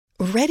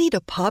Ready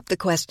to pop the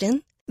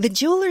question? The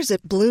jewelers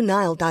at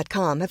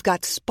BlueNile.com have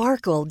got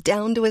sparkle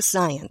down to a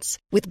science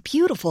with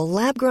beautiful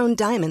lab-grown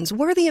diamonds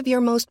worthy of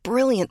your most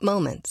brilliant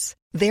moments.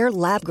 Their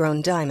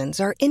lab-grown diamonds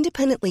are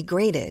independently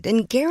graded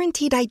and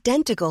guaranteed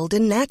identical to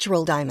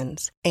natural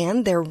diamonds,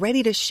 and they're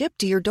ready to ship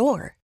to your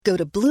door. Go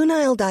to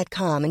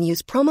BlueNile.com and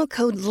use promo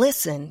code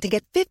LISTEN to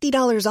get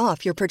 $50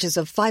 off your purchase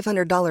of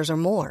 $500 or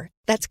more.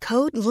 That's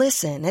code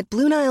LISTEN at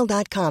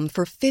BlueNile.com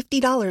for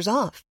 $50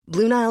 off.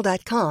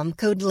 BlueNile.com,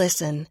 code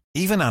LISTEN.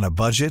 Even on a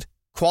budget,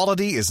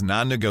 quality is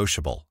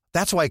non-negotiable.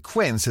 That's why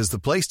Quince is the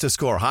place to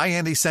score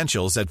high-end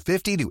essentials at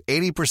 50 to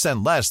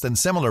 80% less than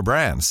similar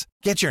brands.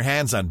 Get your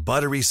hands on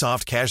buttery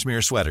soft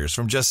cashmere sweaters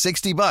from just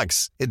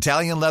 $60,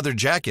 Italian leather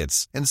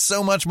jackets, and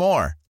so much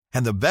more.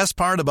 And the best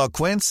part about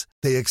Quince,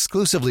 they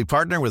exclusively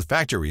partner with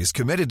factories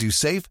committed to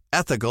safe,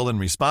 ethical, and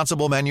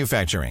responsible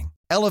manufacturing.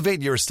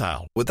 Elevate your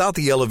style without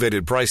the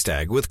elevated price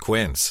tag with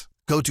Quince.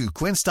 Go to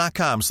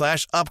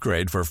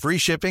quince.com/upgrade for free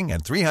shipping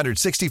and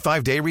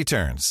 365-day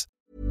returns.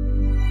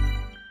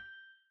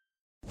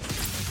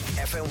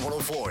 FM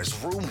 104's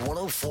Room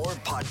 104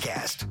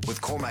 podcast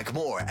with Cormac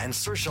Moore and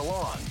Saoirse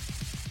Long.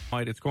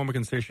 Hi, it's Cormac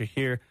and Saoirse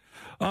here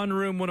on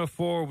Room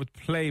 104 with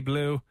Play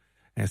Blue.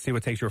 See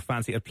what takes your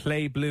fancy at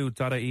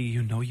playblue.ie.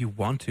 You know you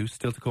want to.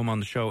 Still to come on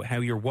the show,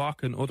 how your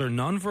walk and other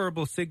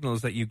non-verbal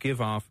signals that you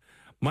give off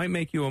might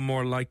make you a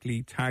more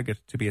likely target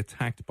to be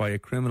attacked by a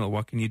criminal.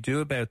 What can you do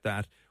about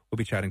that? We'll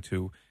be chatting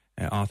to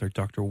author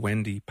Dr.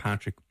 Wendy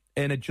Patrick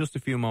in just a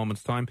few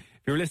moments' time.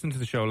 If you were listening to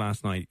the show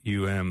last night,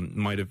 you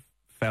might have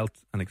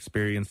felt and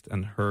experienced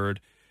and heard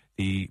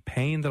the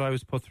pain that I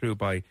was put through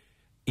by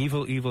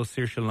evil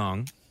Saoirse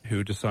Long,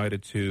 who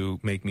decided to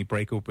make me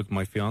break up with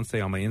my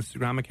fiancé on my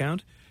Instagram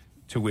account,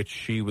 to which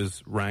she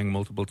was rang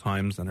multiple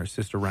times, and her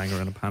sister rang her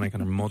in a panic,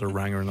 and her mother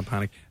rang her in a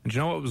panic. And do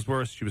you know what was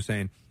worse? She was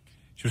saying,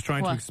 she was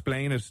trying to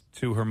explain it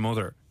to her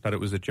mother that it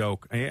was a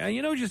joke. And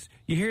you know, just,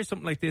 you hear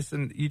something like this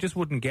and you just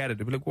wouldn't get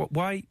it. It'd be like,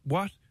 why,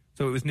 what?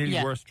 So it was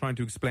nearly worse trying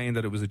to explain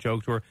that it was a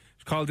joke to her.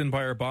 She called in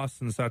by her boss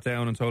and sat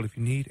down and told, if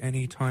you need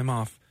any time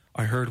off,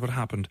 I heard what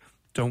happened.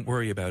 Don't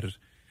worry about it.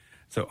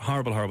 So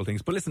horrible, horrible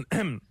things. But listen,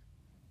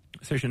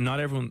 Saoirse, not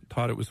everyone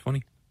thought it was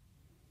funny.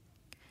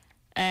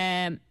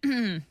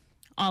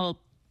 I'll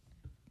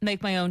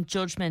make my own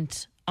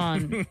judgment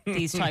on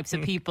these types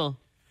of people,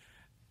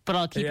 but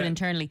I'll keep it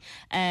internally.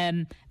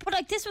 But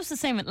like, this was the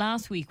same at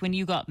last week when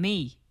you got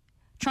me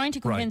trying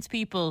to convince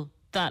people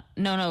that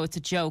no, it's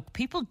a joke.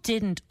 People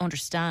didn't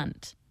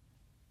understand.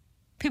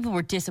 People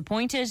were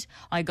disappointed.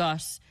 I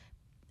got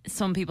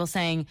some people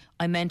saying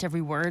I meant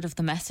every word of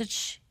the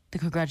message, the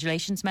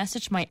congratulations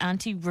message. My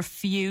auntie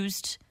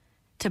refused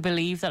to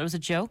believe that it was a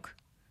joke.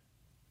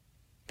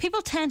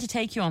 People tend to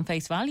take you on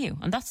face value,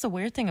 and that's the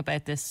weird thing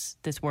about this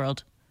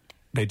world.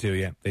 They do,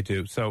 yeah, they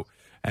do. So,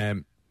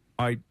 I,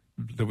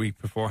 the week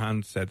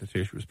beforehand, said that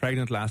Saoirse was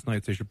pregnant. Last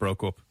night, Saoirse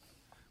broke up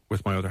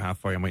with my other half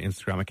via my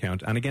Instagram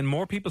account. And again,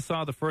 more people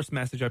saw the first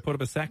message. I put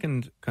up a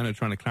second, kind of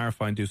trying to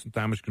clarify and do some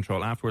damage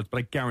control afterwards. But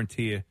I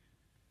guarantee you,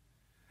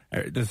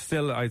 there's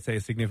still, I'd say,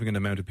 a significant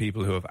amount of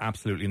people who have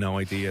absolutely no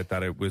idea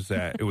that it was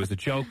a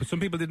joke. But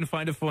some people didn't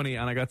find it funny,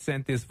 and I got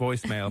sent this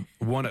voicemail.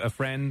 A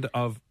friend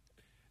of,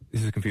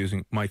 this is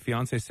confusing, my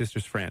fiance's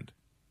sister's friend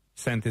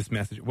sent this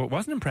message.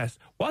 Was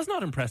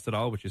not impressed at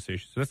all with you,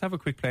 Saoirse. So let's have a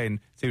quick play and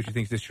see what she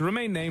thinks. This should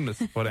remain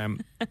nameless, but I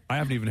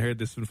haven't even heard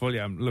this one fully.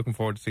 I'm looking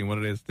forward to seeing what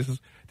it is. This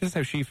is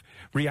how she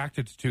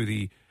reacted to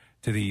the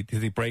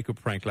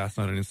breakup prank last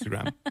night on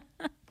Instagram.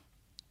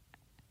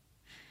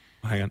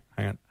 Hang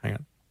on.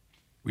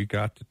 We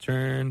got to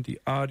turn the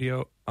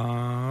audio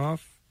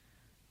off.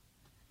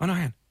 Oh no,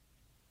 hang on.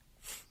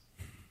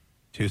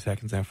 2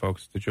 seconds now,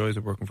 folks. The joys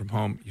of working from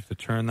home. You have to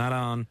turn that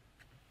on.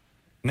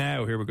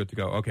 Now, here we're good to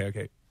go.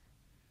 Okay.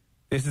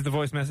 This is the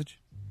voice message.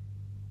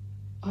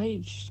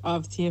 I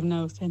obviously have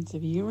no sense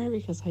of humour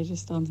because I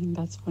just don't think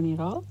that's funny at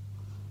all.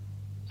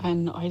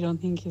 And I don't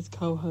think his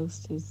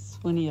co-host is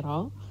funny at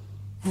all.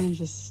 And I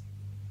just,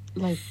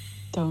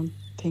 don't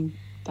think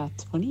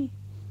that's funny.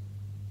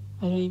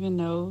 I don't even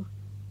know,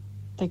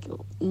 for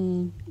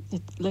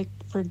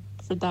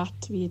that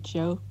to be a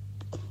joke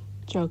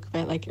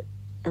about,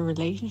 a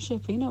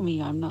relationship. You know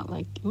me, I'm not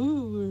like,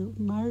 ooh,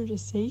 marriage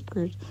is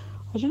sacred.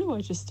 I don't know,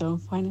 I just don't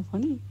find it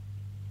funny.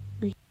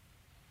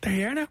 There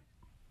you are now.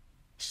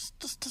 She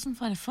just doesn't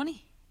find it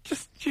funny.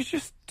 She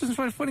just doesn't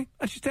find it funny.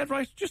 And she's dead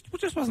right. Just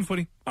wasn't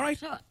funny. All right?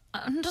 So,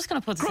 I'm just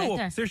going to put this grow out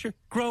there. Grow up, Saoirse.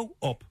 Grow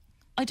up.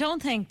 I don't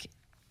think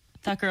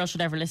that girl should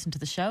ever listen to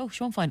the show.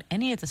 She won't find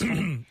any of this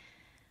funny.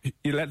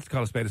 Let's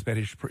call a spade a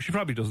spade. She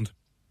probably doesn't.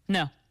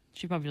 No,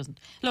 she probably doesn't.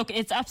 Look,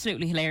 it's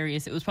absolutely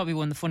hilarious. It was probably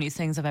one of the funniest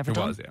things I've ever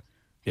done. It was,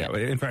 yeah. Yeah,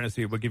 in fairness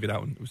to you, we'll give you that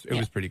one. It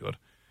was pretty good.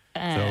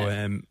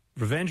 So,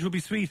 revenge will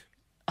be sweet.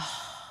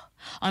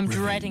 I'm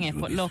dreading it,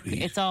 but look,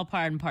 it's all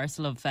part and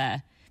parcel of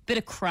bit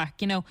of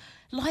crack. You know,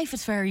 life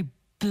is very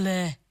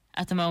bleh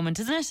at the moment,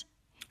 isn't it?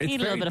 It's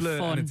Need a little bit of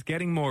fun. And it's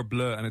getting more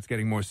bleh and it's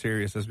getting more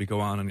serious as we go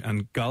on.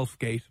 And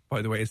Golfgate,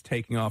 by the way, is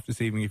taking off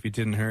this evening, if you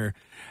didn't hear.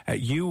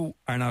 You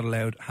are not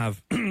allowed to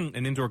have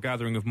an indoor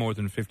gathering of more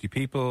than 50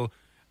 people.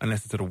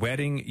 unless it's at a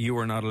wedding, you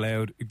are not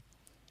allowed,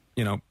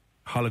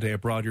 holiday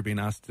abroad, you're being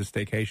asked to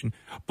staycation.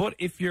 But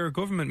if you're a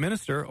government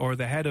minister or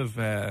the head of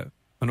an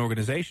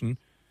organisation,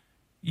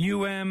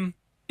 you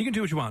can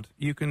do what you want.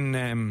 You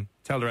can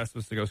tell the rest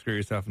of us to go screw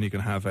yourself, and you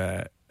can have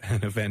an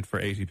event for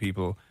 80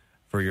 people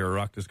for your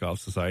Oireachtas Golf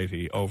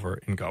Society over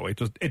in Galway.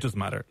 It doesn't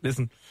matter.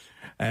 Listen,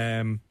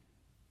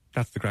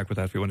 that's the crack with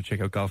that if you want to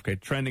check out Golfgate.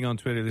 Trending on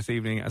Twitter this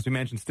evening. As we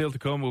mentioned, still to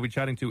come, we'll be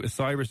chatting to a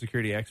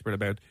cybersecurity expert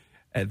about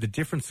the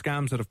different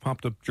scams that have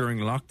popped up during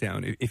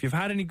lockdown. If you've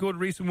had any good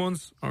recent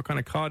ones, or kind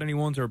of caught any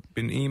ones, or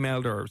been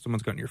emailed, or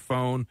someone's gotten your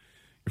phone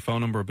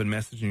number, or been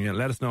messaging you,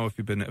 let us know if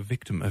you've been a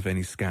victim of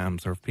any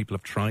scams or if people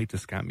have tried to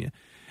scam you.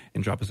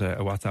 And drop us a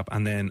WhatsApp.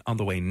 And then on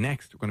the way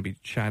next, we're going to be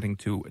chatting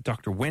to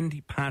Dr. Wendy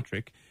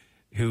Patrick,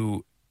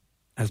 who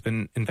has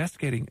been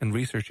investigating and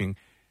researching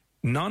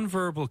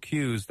non-verbal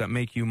cues that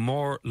make you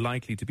more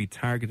likely to be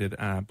targeted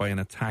by an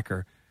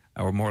attacker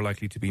or more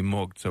likely to be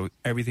mugged. So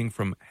everything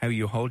from how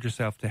you hold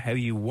yourself to how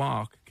you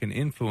walk can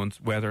influence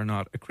whether or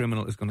not a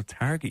criminal is going to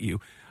target you.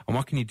 And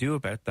what can you do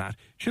about that?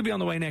 Should be on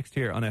the way next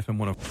here on FM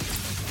 104.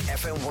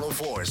 FM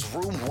 104's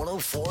Room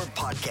 104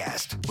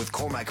 podcast with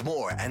Cormac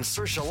Moore and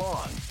Saoirse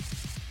Long.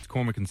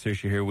 Cormac and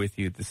Saoirse here with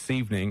you this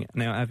evening.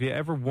 Now, have you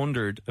ever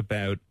wondered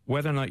about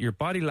whether or not your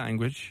body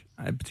language,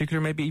 in particular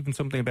maybe even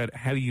something about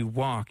how you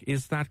walk,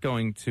 is that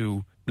going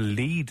to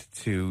lead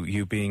to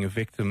you being a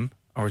victim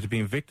or to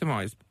being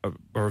victimized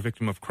or a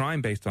victim of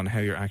crime based on how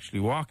you're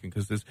actually walking?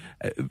 Because there's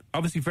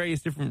obviously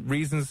various different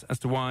reasons as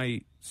to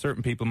why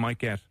certain people might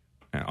get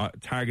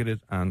targeted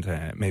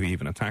and maybe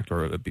even attacked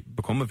or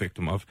become a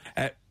victim of.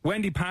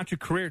 Wendy Patrick,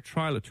 career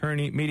trial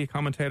attorney, media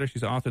commentator.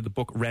 She's authored the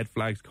book Red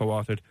Flags,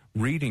 co-authored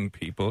Reading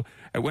People.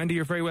 Wendy,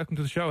 you're very welcome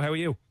to the show. How are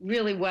you?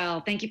 Really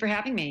well. Thank you for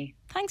having me.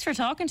 Thanks for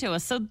talking to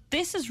us. So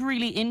this is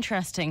really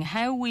interesting.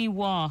 How we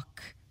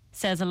walk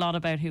says a lot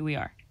about who we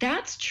are.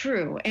 That's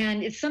true.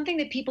 And it's something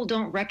that people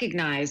don't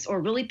recognize or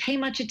really pay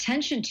much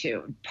attention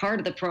to. Part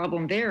of the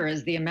problem there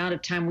is the amount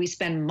of time we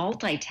spend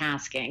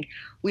multitasking.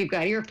 We've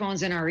got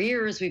earphones in our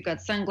ears. We've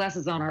got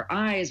sunglasses on our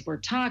eyes. We're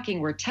talking.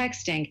 We're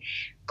texting.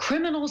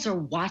 Criminals are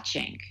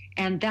watching.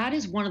 And that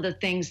is one of the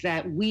things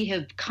that we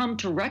have come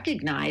to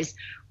recognize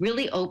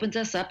really opens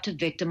us up to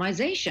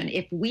victimization.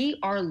 If we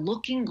are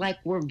looking like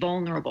we're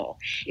vulnerable,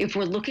 if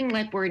we're looking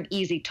like we're an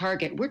easy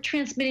target, we're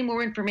transmitting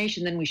more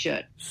information than we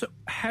should. So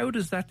how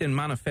does that then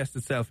manifest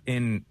itself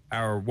in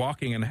our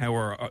walking and how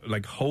we're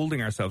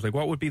holding ourselves? Like,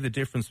 what would be the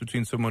difference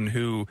between someone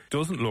who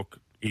doesn't look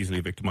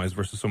easily victimized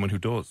versus someone who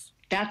does?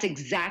 That's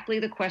exactly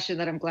the question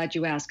that I'm glad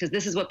you asked, because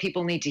this is what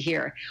people need to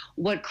hear.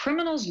 What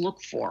criminals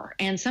look for,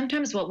 and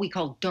sometimes what we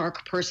call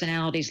dark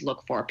personalities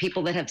look for,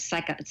 people that have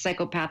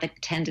psychopathic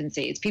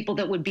tendencies, people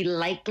that would be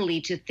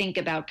likely to think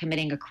about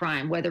committing a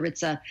crime, whether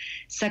it's a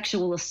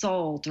sexual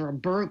assault or a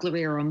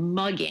burglary or a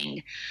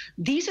mugging.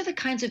 These are the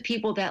kinds of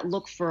people that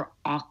look for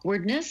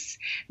awkwardness.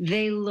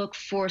 They look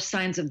for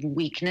signs of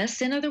weakness.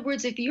 In other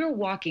words, if you're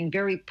walking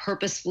very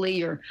purposefully,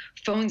 your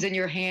phone's in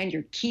your hand,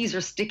 your keys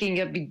are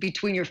sticking up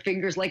between your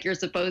fingers like you're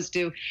supposed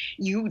to,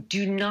 you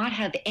do not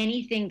have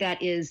anything that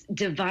is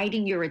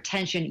dividing your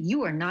attention,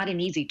 you are not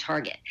an easy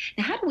target.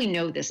 Now, how do we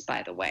know this,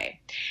 by the way?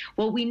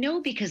 Well, we know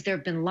because there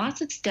have been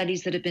lots of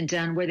studies that have been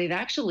done where they've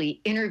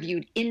actually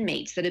interviewed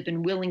inmates that have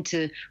been willing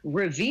to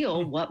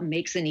reveal what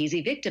makes an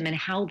easy victim and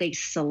how they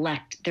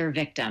select their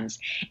victims.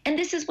 And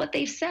this is what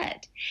they've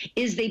said,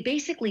 is they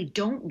basically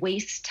don't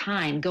waste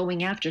time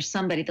going after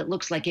somebody that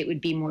looks like it would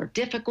be more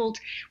difficult,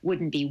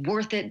 wouldn't be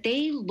worth it.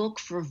 They look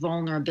for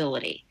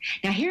vulnerability.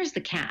 Now, here's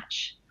the catch.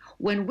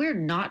 When we're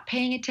not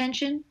paying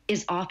attention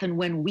is often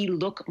when we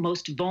look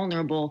most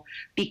vulnerable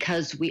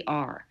because we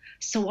are.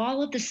 So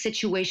all of the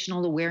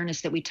situational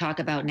awareness that we talk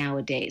about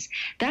nowadays,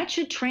 that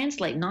should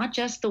translate not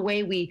just the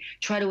way we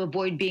try to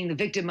avoid being the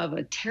victim of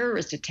a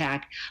terrorist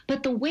attack,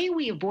 but the way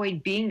we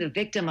avoid being the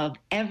victim of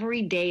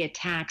everyday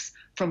attacks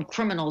from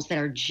criminals that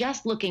are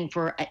just looking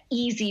for an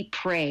easy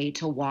prey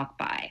to walk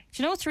by.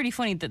 Do you know what's really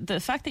funny? The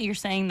fact that you're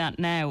saying that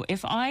now,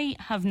 if I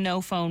have no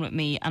phone with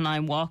me and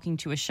I'm walking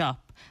to a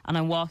shop and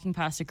I'm walking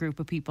past a group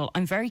of people,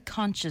 I'm very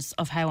conscious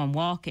of how I'm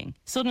walking.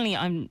 Suddenly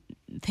I'm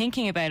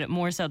thinking about it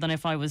more so than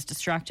if I was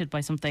distracted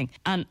by something.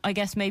 And I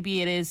guess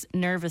maybe it is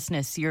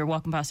nervousness. You're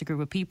walking past a group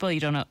of people, you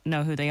don't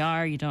know who they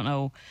are, you don't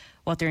know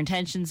what their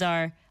intentions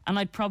are, and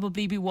I'd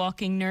probably be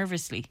walking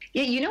nervously.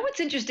 Yeah, you know what's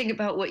interesting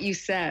about what you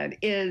said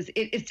is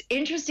it's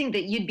interesting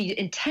that you'd be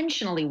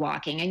intentionally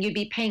walking and you'd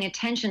be paying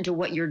attention to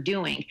what you're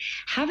doing.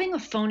 Having a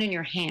phone in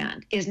your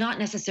hand is not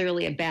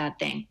necessarily a bad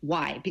thing.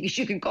 Why? Because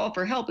you can call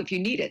for help if you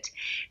need it.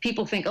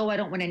 People think, oh, I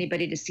don't want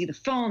anybody to see the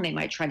phone. They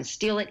might try to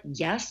steal it.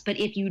 Yes, but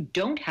if you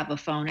don't have a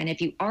phone and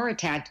if you are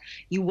attacked,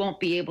 you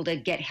won't be able to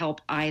get help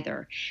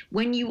either.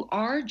 When you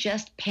are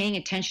just paying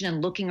attention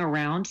and looking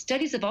around,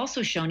 studies have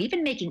also shown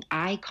even making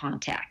eye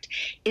contact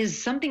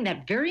is something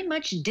that very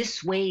much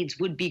dissuades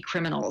would-be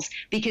criminals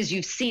because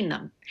you've seen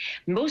them.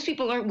 Most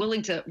people aren't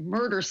willing to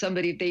murder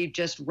somebody they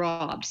just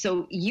robbed.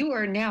 So you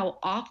are now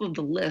off of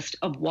the list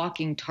of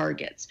walking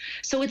targets.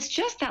 So it's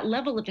just that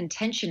level of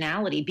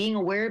intentionality, being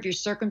aware of your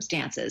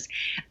circumstances.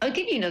 I'll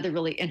give you another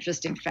really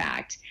interesting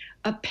fact.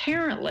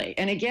 Apparently,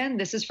 and again,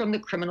 this is from the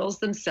criminals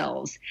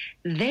themselves,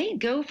 they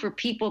go for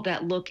people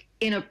that look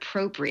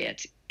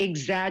inappropriate,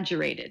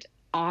 exaggerated,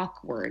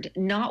 awkward,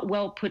 not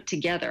well put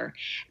together.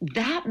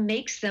 That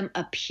makes them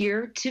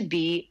appear to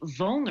be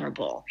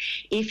vulnerable.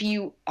 If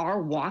you are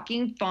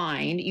walking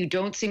fine, you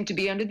don't seem to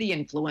be under the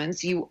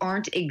influence, you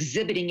aren't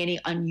exhibiting any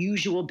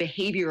unusual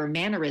behavior or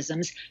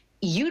mannerisms,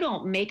 you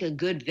don't make a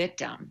good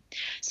victim.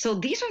 So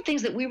these are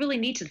things that we really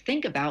need to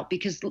think about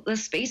because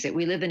let's face it,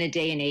 we live in a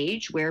day and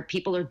age where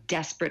people are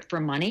desperate for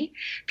money.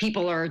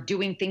 People are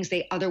doing things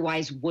they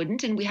otherwise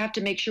wouldn't, and we have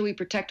to make sure we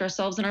protect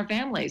ourselves and our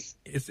families.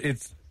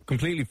 It's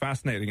completely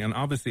fascinating. And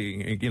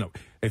obviously, you know,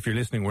 if you're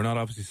listening, we're not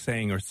obviously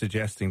saying or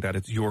suggesting that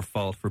it's your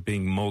fault for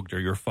being mugged or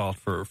your fault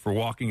for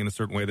walking in a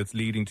certain way that's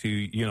leading to,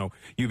 you know,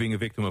 you being a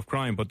victim of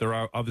crime. But there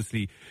are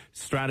obviously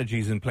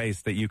strategies in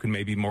place that you can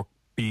maybe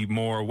be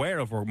more aware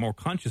of or more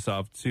conscious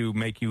of to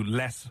make you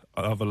less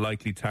of a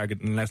likely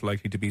target and less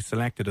likely to be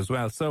selected as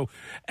well. So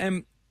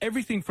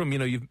everything from, you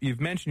know, you've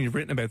mentioned, you've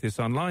written about this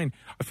online.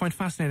 I find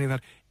fascinating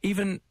that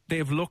even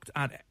they've looked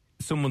at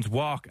someone's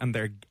walk and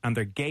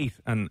their gait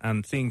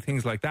and seeing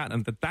things like that,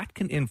 and that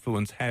can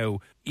influence how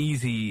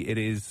easy it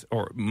is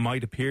or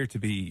might appear to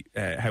be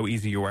how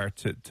easy you are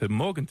to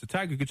mug and to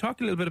tag. You could talk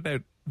a little bit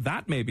about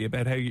that, maybe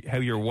about how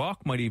your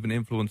walk might even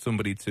influence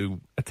somebody to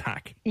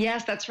attack.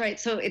 Yes, that's right.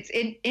 So it's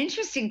an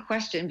interesting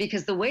question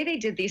because the way they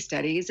did these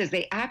studies is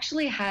they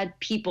actually had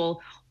people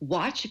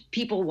watch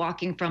people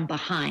walking from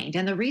behind.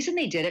 And the reason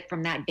they did it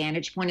from that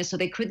vantage point is so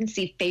they couldn't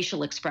see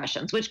facial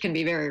expressions, which can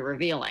be very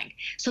revealing.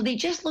 So they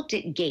just looked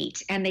at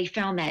gait and they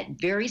found that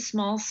very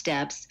small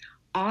steps,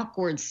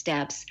 awkward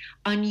steps,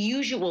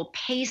 unusual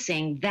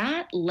pacing,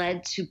 that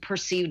led to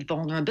perceived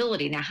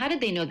vulnerability. Now, how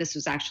did they know this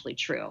was actually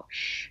true?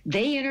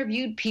 They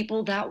interviewed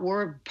people that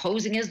were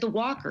posing as the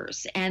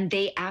walkers, and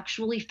they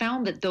actually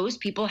found that those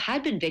people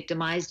had been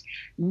victimized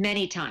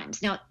many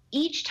times. Now,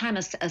 each time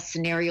a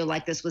scenario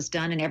like this was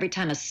done and every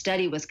time a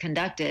study was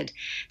conducted,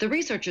 the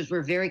researchers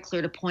were very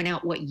clear to point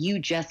out what you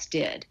just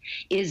did,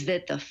 is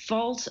that the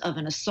fault of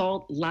an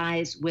assault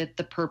lies with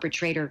the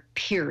perpetrator,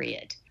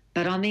 period.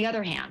 But on the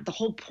other hand, the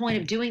whole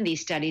point of doing these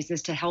studies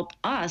is to help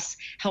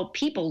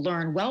people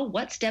learn, well,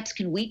 what steps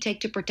can we take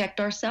to protect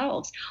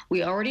ourselves?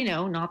 We already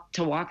know not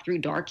to walk through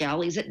dark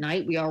alleys at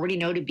night. We already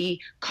know to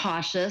be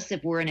cautious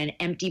if we're in an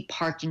empty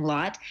parking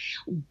lot.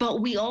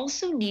 But we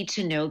also need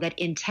to know that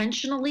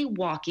intentionally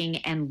walking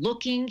and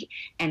looking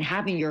and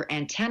having your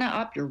antenna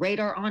up, your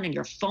radar on, and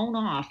your phone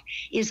off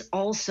is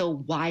also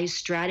wise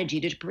strategy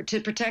to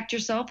protect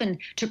yourself and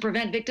to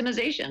prevent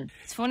victimization.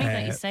 It's funny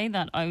that you say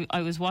that.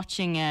 I was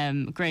watching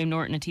Graham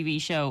Norton, a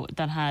TV show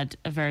that had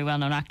a very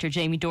well-known actor,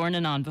 Jamie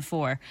Dornan, on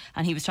before,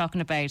 and he was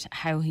talking about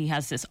how he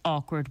has this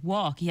awkward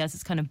walk. He has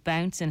this kind of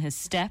bounce in his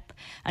step,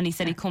 and he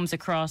said he comes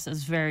across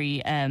as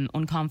very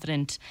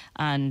unconfident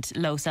and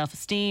low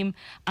self-esteem.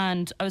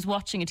 And I was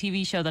watching a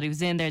TV show that he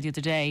was in there the other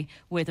day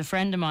with a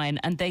friend of mine,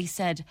 and they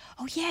said,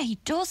 oh yeah, he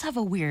does have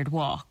a weird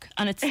walk,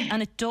 and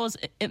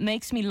it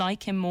makes me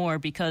like him more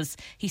because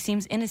he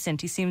seems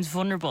innocent, he seems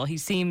vulnerable, he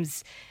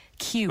seems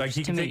cute. Like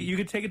you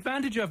could take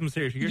advantage of him,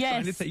 seriously.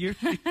 You're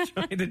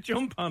trying to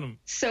jump on him.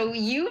 So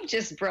you've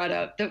just brought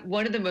up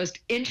one of the most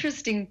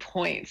interesting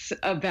points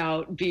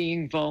about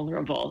being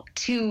vulnerable.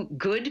 To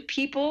good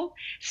people,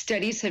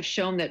 studies have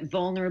shown that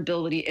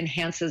vulnerability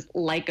enhances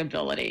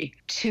likability.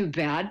 To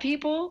bad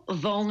people,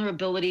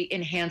 vulnerability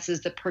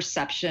enhances the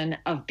perception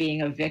of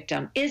being a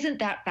victim. Isn't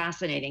that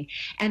fascinating?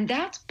 And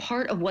that's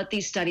part of what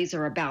these studies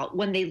are about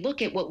when they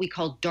look at what we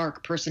call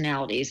dark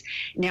personalities.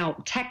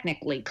 Now,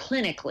 technically,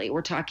 clinically,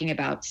 we're talking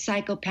about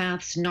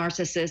psychopaths,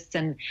 narcissists,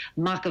 and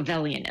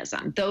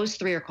Machiavellianism. Those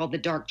three are called the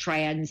dark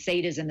triad, and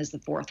sadism is the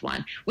fourth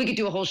one. We could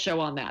do a whole show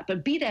on that,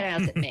 but be that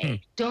as it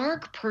may,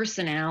 dark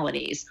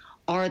personalities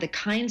are the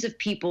kinds of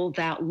people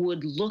that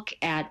would look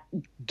at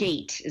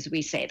gait, as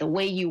we say, the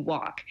way you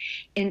walk,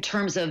 in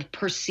terms of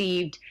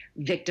perceived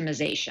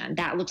victimization.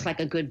 That looks like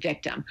a good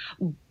victim.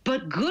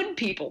 But good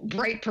people,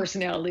 bright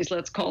personalities,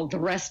 let's call the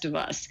rest of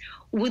us,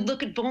 would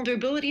look at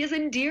vulnerability as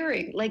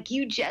endearing, like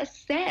you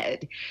just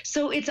said.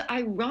 So it's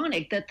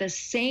ironic that the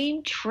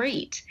same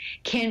trait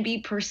can be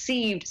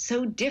perceived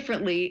so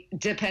differently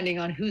depending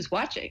on who's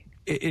watching.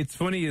 It's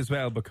funny as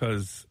well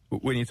because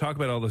when you talk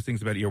about all those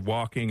things about your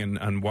walking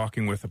and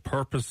walking with a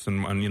purpose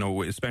and you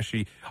know,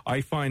 especially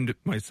I find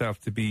myself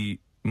to be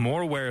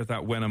more aware of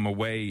that when I'm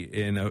away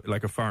in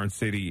a foreign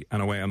city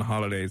and away on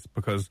holidays,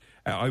 because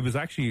I was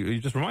actually, you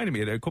just reminded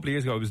me, a couple of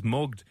years ago I was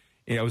mugged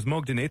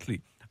in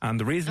Italy, and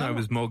the reason I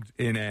was mugged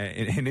in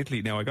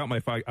Italy, now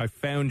I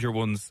found your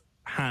one's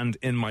hand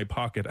in my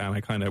pocket and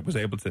I kind of was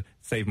able to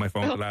save my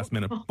phone at the last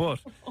minute, but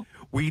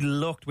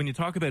when you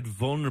talk about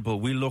vulnerable,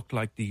 we looked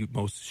like the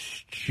most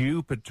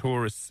stupid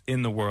tourists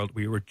in the world.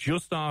 We were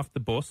just off the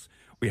bus.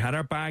 We had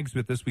our bags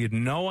with us. We had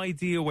no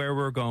idea where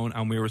we were going,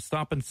 and we were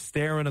stopping,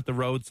 staring at the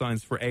road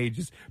signs for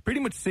ages, pretty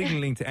much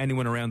signaling to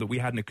anyone around that we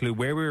hadn't a clue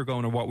where we were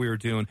going or what we were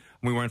doing,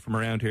 and we weren't from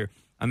around here.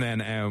 And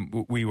then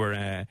we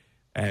were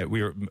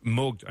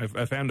mugged.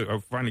 I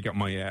finally got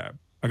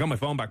I got my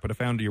phone back, but I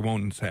found your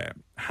woman's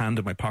hand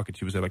in my pocket.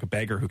 She was like a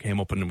beggar who came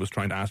up and was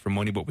trying to ask for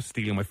money, but was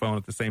stealing my phone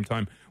at the same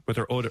time with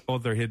her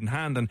other hidden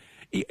hand. And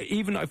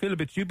even I feel a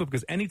bit stupid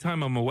because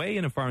anytime I'm away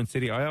in a foreign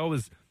city, I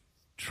always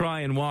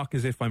try and walk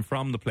as if I'm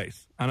from the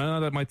place. And I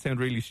know that might sound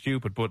really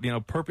stupid, but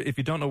if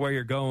you don't know where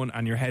you're going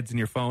and your head's in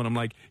your phone, I'm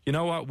like, you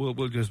know what?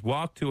 We'll just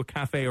walk to a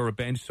cafe or a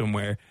bench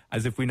somewhere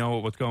as if we know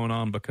what's going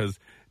on, because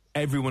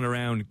everyone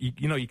around,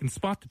 you can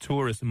spot the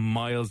tourists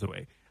miles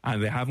away,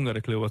 and they haven't got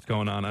a clue what's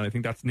going on. And I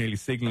think that's nearly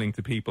signaling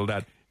to people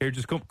that, here,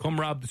 just come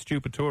rob the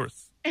stupid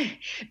tourists.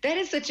 That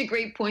is such a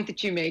great point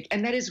that you make,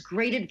 and that is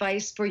great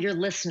advice for your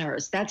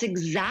listeners. That's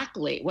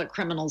exactly what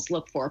criminals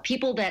look for.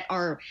 People that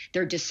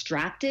they're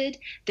distracted,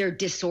 they're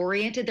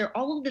disoriented, they're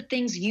all of the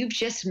things you've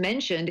just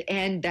mentioned,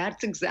 and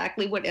that's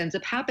exactly what ends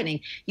up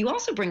happening. You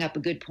also bring up a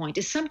good point,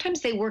 is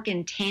sometimes they work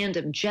in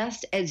tandem,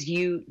 just as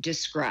you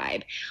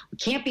describe. We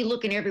can't be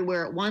looking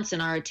everywhere at once,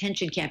 and our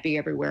attention can't be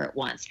everywhere at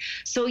once.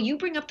 So you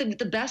bring up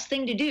the best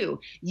thing to do.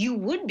 You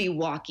would be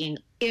walking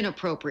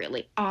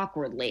inappropriately,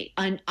 awkwardly,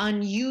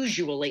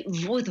 unusually,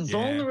 with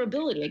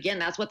vulnerability. Again,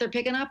 that's what they're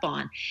picking up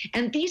on.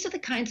 And these are the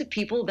kinds of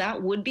people that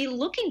would be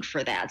looking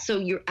for that. So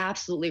you're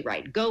absolutely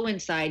right. Go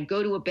inside,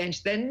 go to a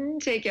bench, then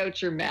take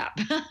out your map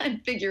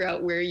and figure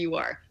out where you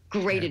are.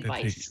 Great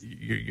advice.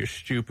 You're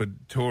stupid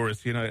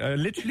tourist. I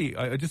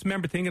just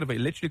remember thinking of it.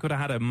 Literally could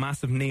have had a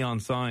massive neon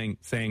sign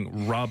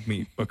saying "rob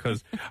me,"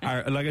 because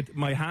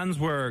my hands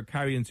were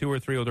carrying 2 or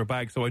 3 other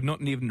bags, so I'd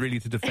nothing even really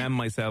to defend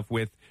myself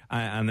with.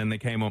 And then they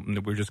came up and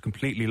we were just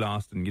completely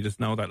lost, and you just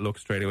know that look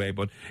straight away.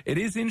 But it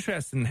is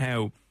interesting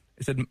how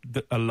I said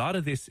a lot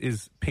of this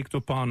is picked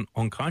up on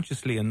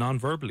unconsciously and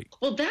non-verbally.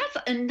 Well, that's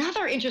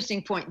another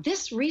interesting point.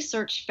 This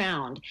research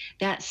found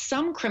that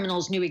some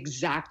criminals knew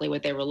exactly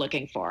what they were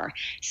looking for.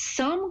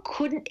 Some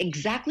couldn't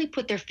exactly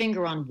put their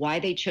finger on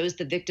why they chose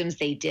the victims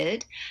they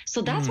did.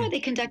 So that's why they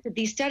conducted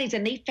these studies,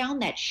 and they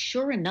found that,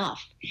 sure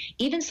enough,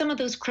 even some of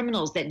those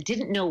criminals that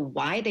didn't know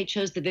why they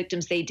chose the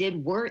victims they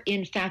did were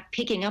in fact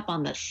picking up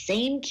on the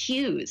same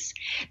cues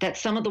that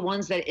some of the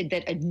ones that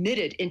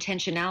admitted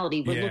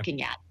intentionality were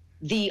looking at.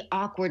 The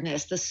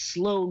awkwardness, the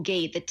slow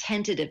gait, the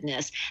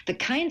tentativeness, the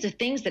kinds of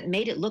things that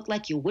made it look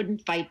like you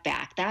wouldn't fight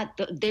back.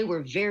 They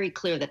were very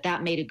clear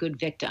that made a good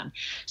victim.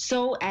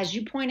 So as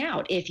you point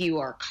out, if you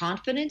are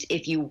confident,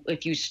 if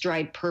you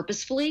stride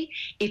purposefully,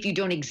 if you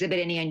don't exhibit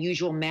any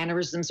unusual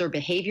mannerisms or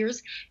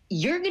behaviors,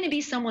 you're going to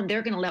be someone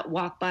they're going to let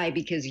walk by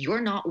because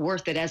you're not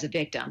worth it as a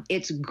victim.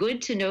 It's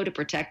good to know, to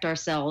protect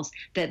ourselves,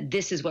 that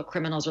this is what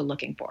criminals are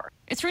looking for.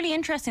 It's really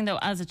interesting, though,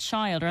 as a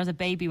child or as a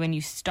baby, when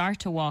you start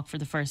to walk for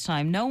the first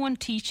time, no one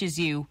teaches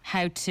you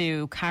how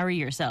to carry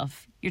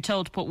yourself. You're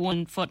told to put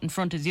one foot in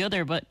front of the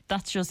other, but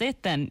that's just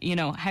it then.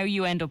 How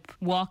you end up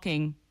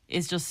walking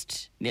is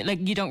just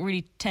like, you don't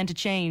really tend to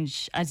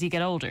change as you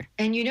get older.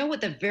 And you know what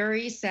the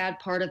very sad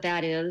part of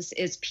that is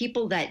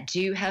people that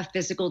do have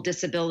physical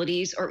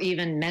disabilities or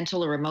even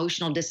mental or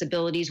emotional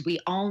disabilities, we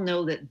all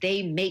know that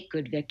they make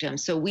good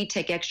victims. So we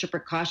take extra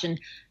precaution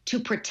to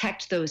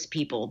protect those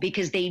people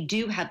because they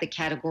do have the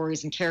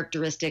categories and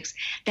characteristics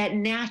that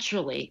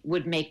naturally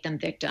would make them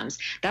victims.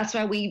 That's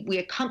why we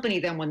accompany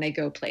them when they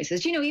go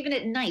places. Even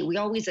at night, we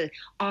always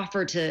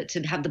offer to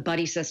have the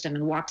buddy system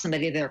and walk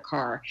somebody to their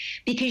car,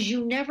 because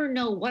you never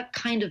know what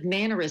kind of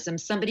mannerism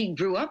somebody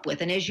grew up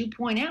with. And as you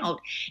point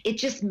out, it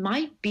just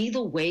might be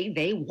the way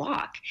they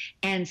walk.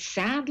 And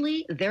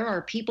sadly, there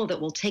are people that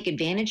will take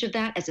advantage of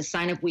that as a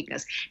sign of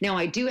weakness. Now,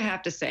 I do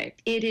have to say,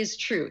 it is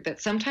true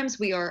that sometimes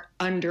we are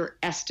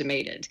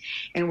underestimated.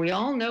 And we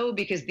all know,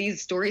 because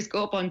these stories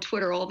go up on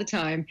Twitter all the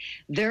time,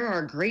 there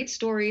are great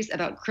stories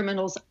about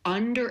criminals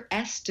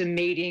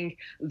underestimating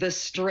the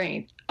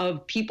strength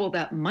of people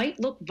that might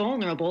look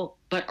vulnerable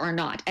but are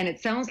not. And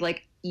it sounds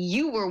like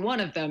you were one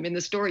of them in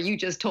the story you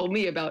just told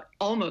me about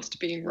almost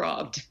being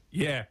robbed.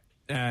 Yeah.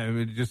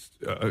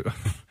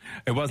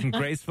 It wasn't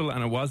graceful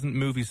and it wasn't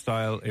movie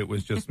style. It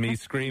was just me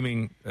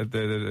screaming,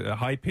 the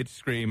high-pitched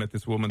scream at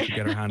this woman to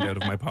get her hand out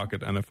of my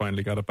pocket, and I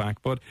finally got it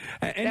back. But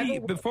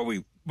before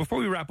we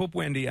wrap up,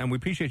 Wendy, and we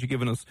appreciate you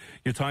giving us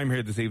your time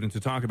here this evening to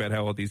talk about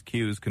how all these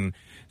cues can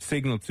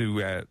signal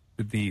to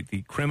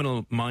the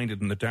criminal-minded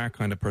and the dark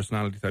kind of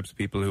personality types of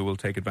people who will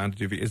take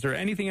advantage of you. Is there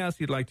anything else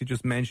you'd like to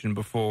just mention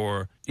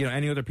before,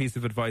 any other piece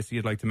of advice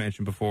you'd like to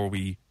mention before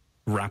we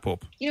wrap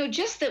up?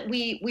 Just that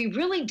we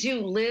really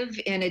do live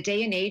in a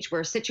day and age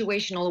where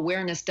situational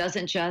awareness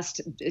doesn't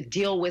just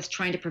deal with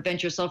trying to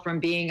prevent yourself from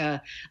being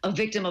a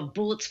victim of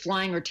bullets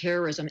flying or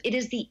terrorism. It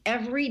is the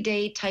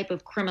everyday type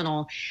of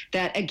criminal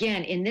that,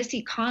 again, in this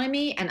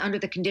economy and under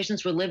the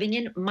conditions we're living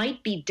in,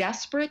 might be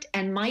desperate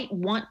and might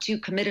want to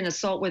commit an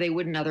assault where they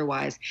wouldn't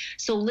otherwise.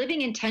 So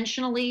living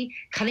intentionally,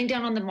 cutting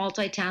down on the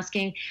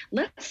multitasking.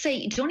 Let's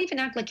say, don't even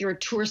act like you're a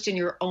tourist in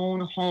your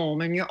own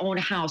home, in your own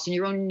house, in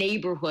your own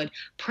neighborhood.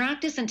 Practice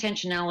practice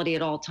intentionality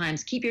at all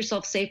times. Keep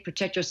yourself safe,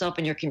 protect yourself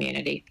and your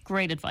community.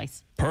 Great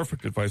advice.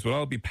 Perfect advice. We'll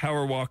all be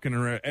power walking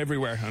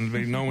everywhere and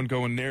there'll be no one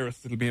going near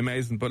us. It'll be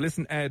amazing. But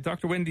listen,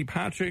 Dr. Wendy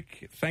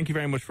Patrick, thank you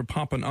very much for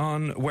popping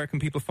on. Where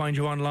can people find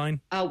you online?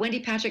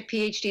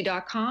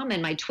 WendyPatrickPhD.com,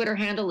 and my Twitter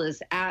handle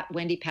is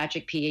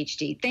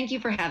 @WendyPatrickPhD. Thank you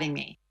for having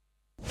me.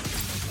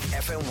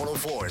 FM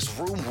 104's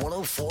Room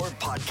 104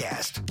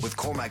 podcast with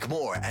Cormac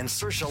Moore and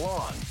Saoirse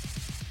Long.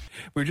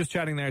 We were just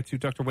chatting there to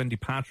Dr. Wendy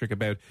Patrick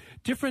about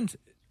different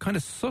kind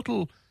of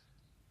subtle,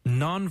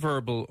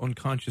 non-verbal,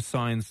 unconscious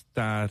signs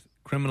that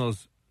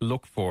criminals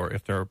look for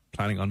if they're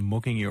planning on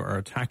mugging you or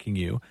attacking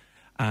you.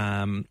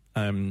 And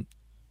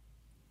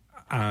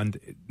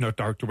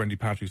Dr. Wendy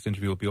Patrick's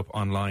interview will be up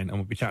online, and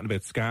we'll be chatting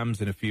about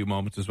scams in a few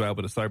moments as well,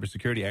 but a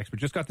cybersecurity expert.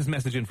 Just got this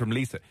message in from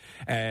Lisa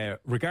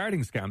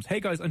regarding scams. Hey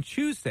guys, on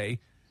Tuesday,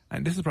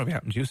 and this has probably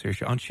happened to you,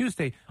 Saoirse, on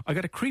Tuesday, I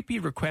got a creepy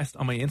request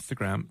on my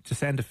Instagram to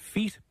send a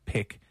feet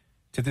pic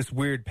to this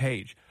weird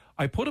page.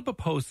 I put up a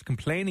post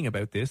complaining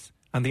about this,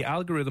 and the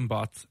algorithm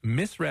bots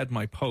misread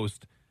my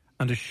post,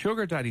 and a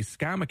sugar daddy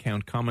scam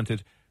account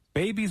commented,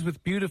 "Babies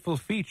with beautiful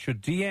feet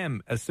should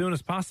DM as soon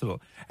as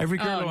possible." Every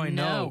girl I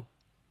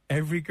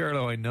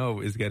know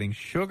is getting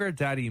sugar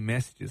daddy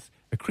messages.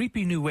 A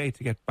creepy new way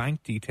to get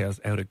bank details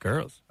out of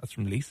girls. That's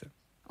from Lisa.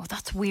 Oh,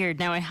 that's weird.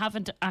 Now, I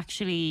haven't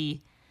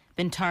actually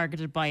been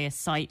targeted by a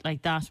site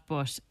like that,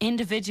 but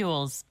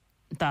individuals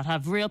that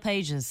have real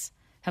pages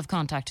have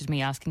contacted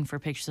me asking for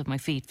pictures of my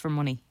feet for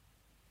money.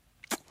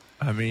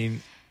 I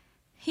mean...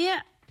 Yeah.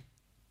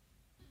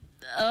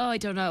 Oh, I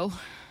don't know.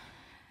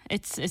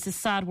 It's a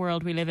sad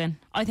world we live in.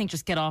 I think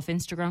just get off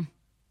Instagram.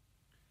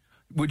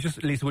 We'll just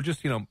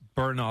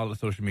burn all the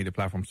social media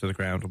platforms to the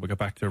ground, and we'll get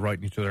back to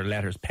writing each other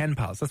letters. Pen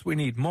pals. That's what we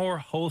need. More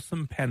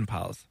wholesome pen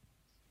pals.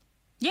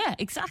 Yeah,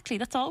 exactly.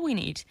 That's all we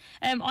need.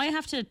 I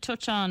have to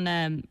touch on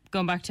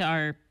going back to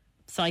our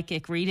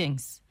psychic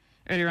readings.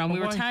 Earlier on, we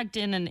were tagged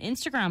in an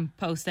Instagram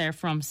post there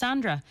from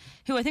Sandra,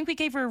 who I think we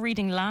gave her a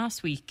reading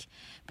last week,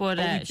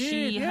 but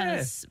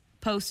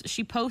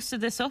she posted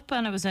this up,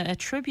 and it was a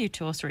tribute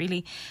to us,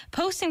 really.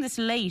 Posting this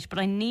late, but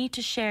I need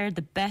to share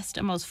the best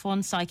and most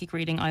fun psychic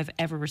reading I've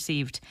ever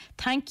received.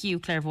 Thank you,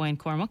 Clairvoyant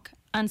Cormac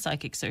and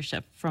Psychic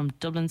Saoirse from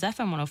Dublin's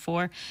FM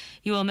 104.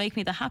 You will make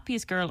me the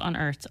happiest girl on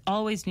earth.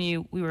 Always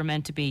knew we were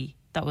meant to be.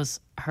 That was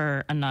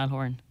her and Niall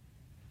Horan.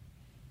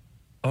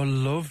 Oh,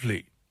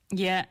 lovely.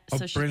 Yeah,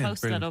 so she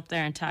posted that up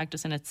there and tagged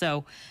us in it.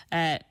 So,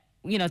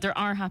 there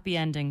are happy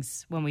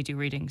endings when we do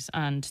readings,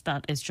 and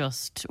that is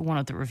just one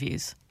of the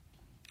reviews.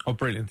 Oh,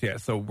 brilliant, yeah.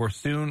 So we're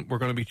going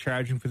to be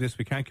charging for this.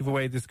 We can't give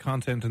away this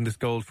content and this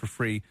gold for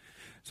free.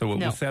 So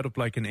we'll set up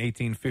like an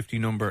 1850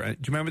 number. Do you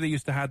remember they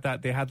used to have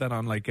that? They had that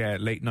on like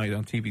late night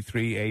on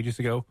TV3 ages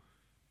ago,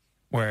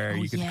 where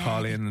you could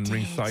call in and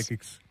ring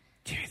psychics.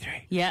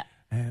 TV3. Yeah.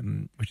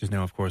 Which is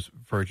now, of course,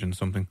 Virgin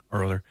something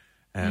or other.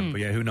 But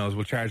yeah, who knows?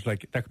 We'll charge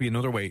that could be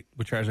another way.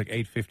 We'll charge like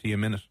 $8.50 a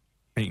minute.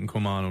 And you can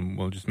come on and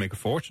we'll just make a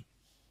fortune.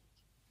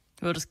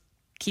 We'll just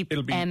keep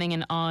emming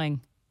and awing.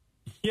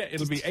 Yeah,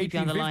 it'll be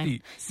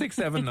 $18.50.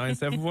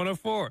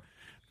 6797104.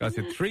 Cost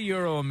you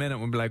 €3 a minute.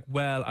 We'll be like,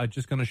 well, I'm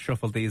just going to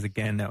shuffle these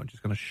again now. I'm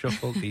just going to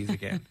shuffle these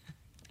again.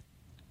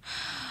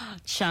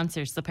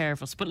 Chancers, the pair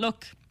of us. But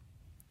look,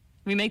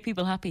 we make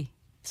people happy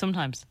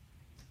sometimes.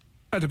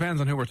 It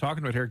depends on who we're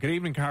talking about here. Good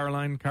evening,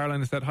 Caroline. Caroline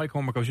has said, "Hi,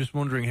 Cormac. I was just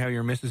wondering how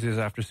your missus is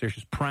after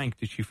Saoirse's prank.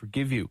 Did she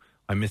forgive you?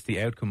 I missed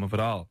the outcome of it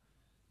all."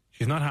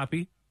 She's not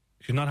happy.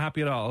 She's not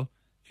happy at all.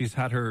 She's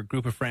had her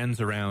group of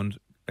friends around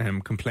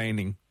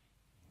complaining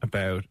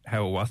about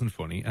how it wasn't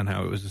funny and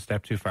how it was a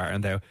step too far,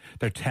 and they're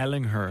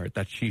telling her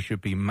that she should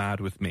be mad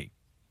with me.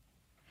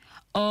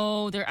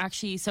 Oh, they're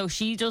actually... So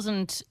she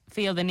doesn't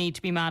feel the need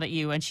to be mad at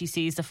you, and she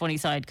sees the funny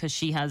side because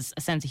she has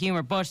a sense of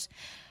humour, but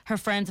her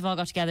friends have all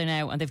got together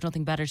now and they've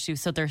nothing better to do,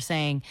 so they're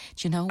saying,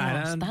 do you know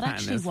what, that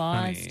actually was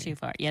funny. Too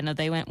far. Yeah, no,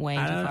 they went way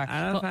too far.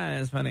 I don't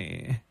find it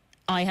funny.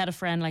 I had a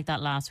friend like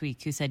that last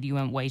week who said you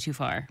went way too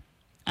far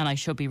and I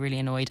should be really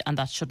annoyed and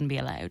that shouldn't be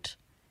allowed.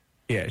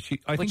 Yeah,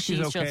 I think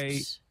she's okay.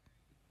 Just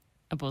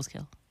a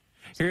buzzkill.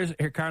 Here,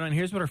 Caroline,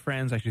 here's what her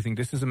friends actually think.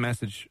 This is a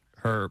message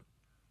her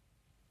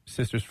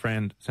sister's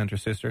friend sent her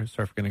sister.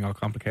 Sorry for getting all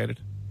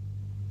complicated.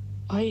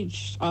 I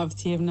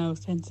obviously have no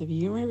sense of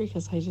humour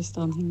because I just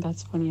don't think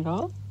that's funny at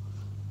all.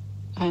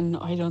 And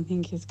I don't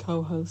think his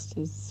co-host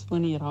is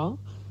funny at all.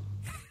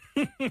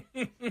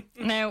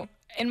 Now,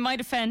 in my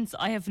defence,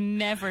 I have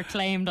never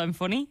claimed I'm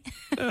funny.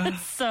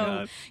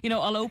 So,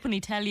 I'll openly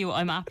tell you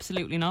I'm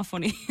absolutely not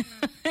funny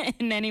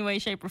in any way,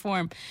 shape or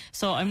form.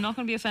 So I'm not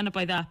going to be offended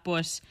by that,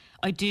 but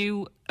I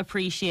do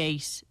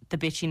appreciate the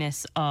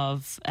bitchiness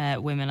of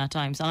women at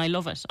times. And I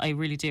love it. I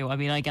really do. I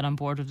mean, I get on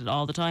board with it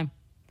all the time.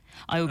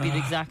 I would be the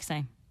exact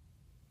same.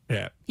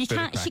 Yeah.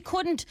 She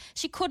couldn't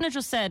have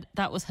just said,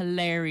 that was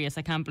hilarious.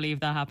 I can't believe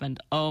that happened.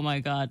 Oh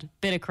my God.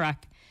 Bit of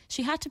crack.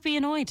 She had to be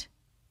annoyed.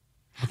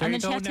 And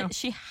then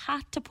she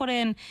had to put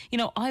in,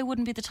 I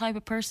wouldn't be the type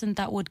of person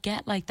that would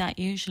get like that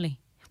usually.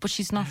 But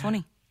she's not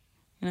funny.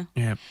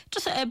 Yeah.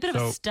 Just a bit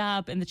of a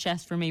stab in the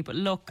chest for me. But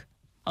look,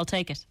 I'll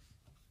take it.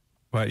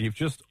 Well, you've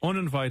just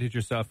uninvited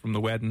yourself from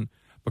the wedding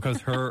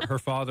because her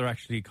father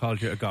actually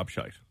called you a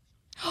gobshite.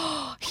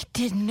 He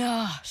did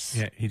not.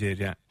 Yeah, he did,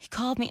 yeah. He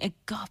called me a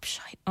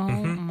gobshite. Oh,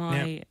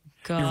 my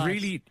God.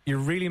 You're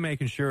really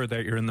making sure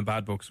that you're in the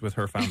bad books with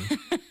her family.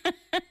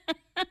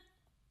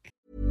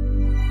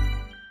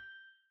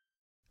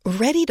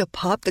 Ready to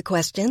pop the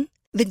question?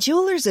 The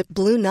jewelers at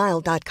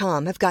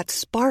BlueNile.com have got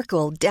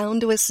sparkle down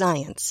to a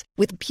science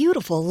with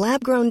beautiful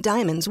lab-grown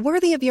diamonds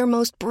worthy of your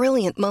most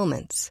brilliant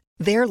moments.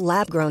 Their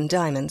lab-grown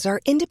diamonds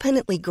are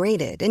independently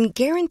graded and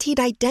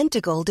guaranteed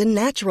identical to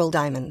natural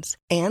diamonds,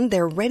 and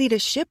they're ready to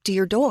ship to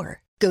your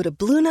door. Go to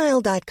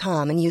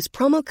BlueNile.com and use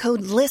promo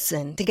code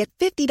LISTEN to get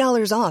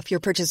 $50 off your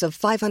purchase of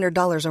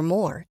 $500 or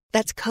more.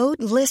 That's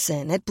code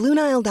LISTEN at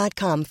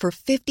BlueNile.com for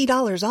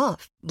 $50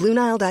 off.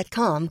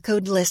 BlueNile.com,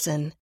 code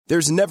LISTEN.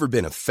 There's never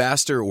been a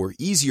faster or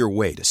easier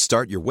way to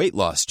start your weight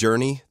loss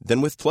journey than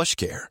with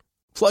PlushCare.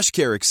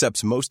 PlushCare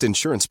accepts most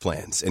insurance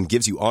plans and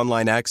gives you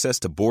online access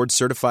to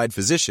board-certified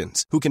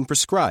physicians who can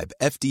prescribe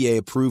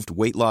FDA-approved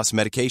weight loss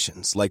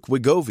medications like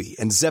Wegovy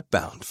and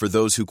Zepbound for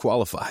those who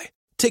qualify.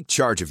 Take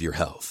charge of your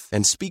health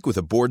and speak with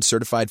a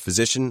board-certified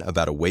physician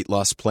about a weight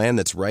loss plan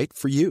that's right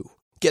for you.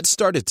 Get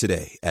started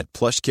today at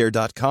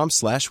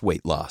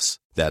plushcare.com/weight loss.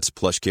 That's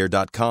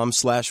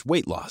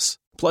plushcare.com/weight loss.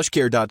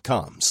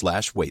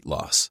 plushcare.com/weight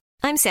loss.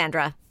 I'm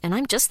Sandra, and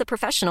I'm just the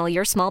professional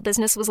your small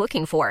business was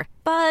looking for.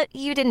 But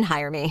you didn't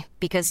hire me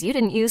because you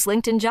didn't use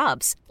LinkedIn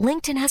Jobs.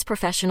 LinkedIn has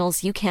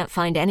professionals you can't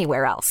find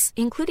anywhere else,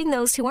 including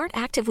those who aren't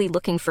actively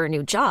looking for a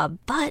new job,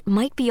 but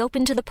might be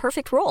open to the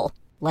perfect role,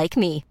 like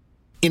me.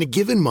 In a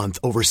given month,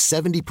 over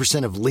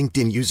 70% of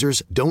LinkedIn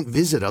users don't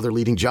visit other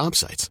leading job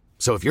sites.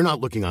 So if you're not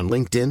looking on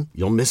LinkedIn,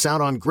 you'll miss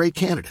out on great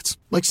candidates,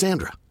 like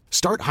Sandra.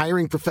 Start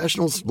hiring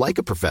professionals like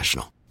a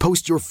professional.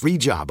 Post your free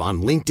job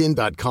on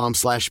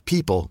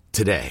linkedin.com/people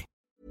today.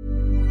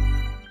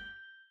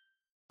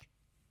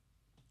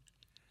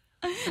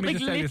 Let me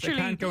just tell you this, I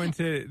can't go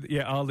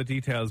into all the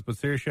details, but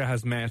Saoirse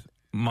has met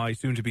my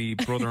soon-to-be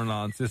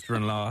brother-in-law and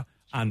sister-in-law,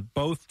 and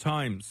both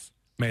times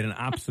made an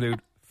absolute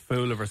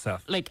fool of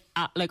herself.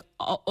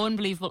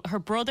 Unbelievable. Her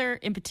brother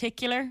in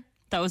particular,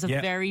 that was a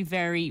very,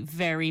 very,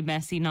 very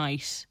messy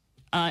night.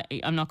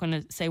 I'm not going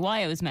to say why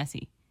it was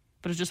messy,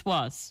 but it just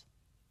was.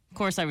 Of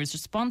course, I was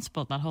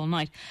responsible that whole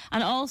night.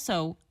 And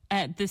also,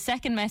 the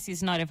second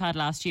messiest night I've had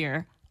last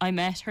year, I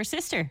met her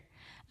sister,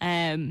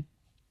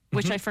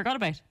 which I forgot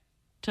about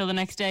till the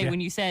next day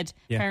when you said,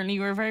 apparently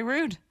you were very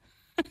rude.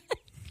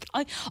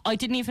 I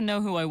didn't even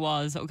know who I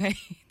was, okay?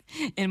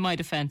 In my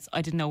defence,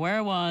 I didn't know where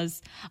I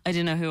was. I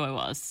didn't know who I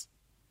was.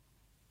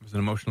 It was an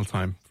emotional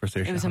time for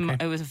Saoirse.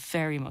 It was a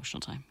very emotional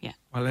time, yeah.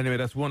 Well, anyway,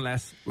 that's one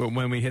less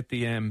when we hit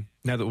the,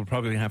 now that we'll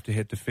probably have to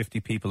hit the 50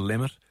 people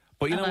limit.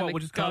 But you know what, we'll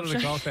just call it a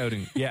golf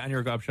outing. Yeah, and you're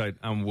a gobshite,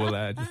 and we'll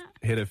just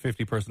hit a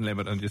 50-person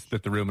limit and just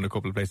split the room in a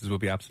couple of places. We'll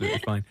be absolutely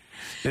fine.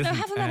 Listen, I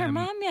haven't met her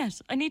mom yet.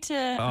 I need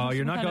to... Oh,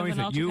 you're not going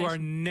to. You are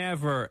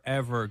never,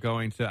 ever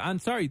going to.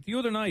 And sorry, the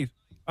other night,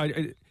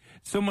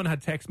 someone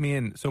had texted me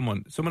in.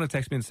 Someone had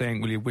texted me in saying,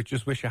 "Will you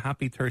just wish a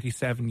happy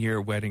 37-year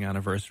wedding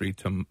anniversary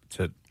to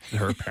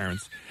her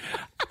parents?"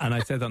 And I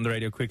said that on the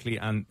radio quickly,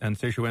 and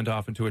Saoirse went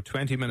off into a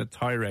 20-minute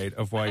tirade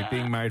of why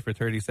being married for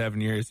 37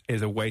 years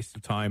is a waste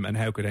of time and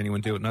how could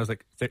anyone do it. And I was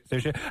like,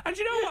 Saoirse, and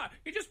you know what?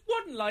 You just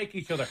wouldn't like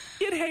each other.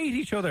 You'd hate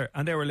each other.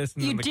 And they were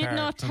listening in the car. You did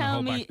not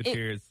tell me.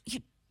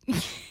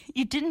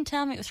 You didn't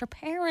tell me it was her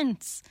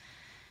parents.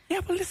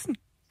 Yeah, but listen.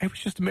 It was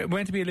just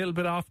meant to be a little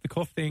bit off the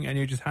cuff thing, and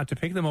you just had to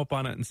pick them up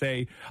on it and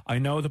say, I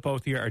know that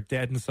both of you are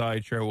dead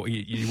inside. Sure,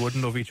 you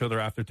wouldn't love each other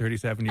after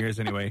 37 years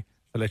anyway,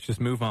 so let's just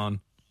move on.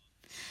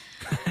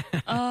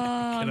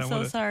 I'm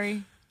so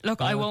sorry.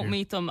 Look, I won't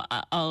meet them.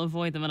 I'll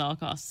avoid them at all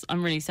costs.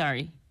 I'm really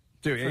sorry.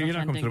 Dude, you're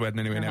not coming to the wedding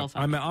anyway now.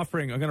 I'm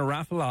going to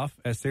raffle off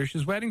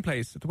Saoirse's wedding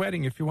place at the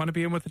wedding. If you want to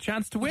be in with a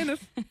chance to win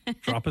it,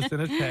 drop us in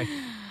a text.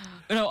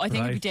 No, I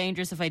think it'd be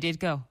dangerous if I did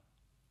go.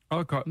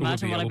 Oh, God.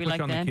 Imagine what I'd be like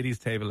then. We'll put you on the kiddies'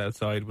 table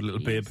outside with a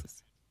little bib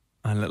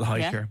and a little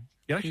high chair.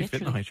 You'd actually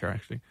fit in a high chair,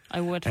 actually. I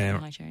would fit in a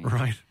high chair.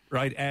 Yeah.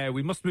 Right.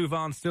 We must move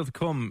on. Still to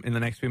come in the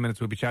next few minutes,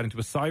 we'll be chatting to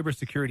a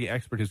cybersecurity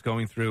expert who's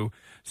going through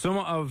some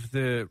of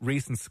the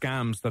recent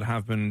scams that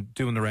have been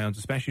doing the rounds,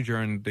 especially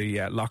during the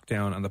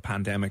lockdown and the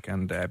pandemic,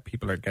 and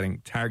people are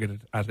getting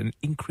targeted at an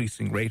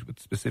increasing rate with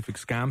specific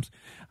scams.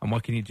 And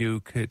what can you do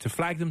to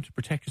flag them, to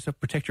protect yourself,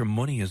 protect your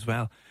money as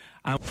well?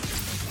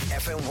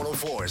 FM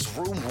 104's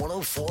Room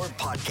 104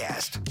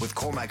 podcast with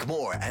Cormac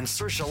Moore and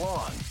Saoirse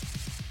Long.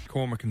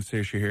 Cormac and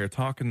Saoirse here,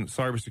 talking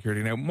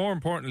cybersecurity. Now, more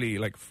importantly,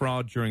 like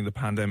fraud during the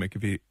pandemic,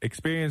 if you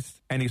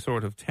experienced any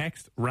sort of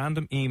text,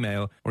 random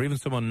email, or even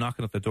someone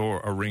knocking at the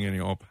door or ringing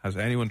you up, has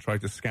anyone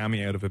tried to scam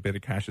you out of a bit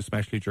of cash,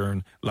 especially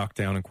during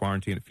lockdown and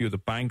quarantine? A few of the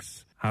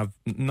banks have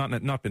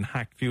not been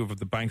hacked. Few of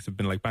the banks have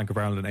been, like Bank of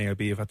Ireland and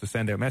AIB, have had to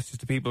send out messages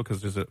to people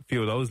because there's a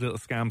few of those little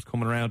scams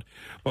coming around.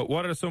 But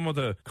what are some of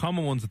the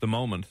common ones at the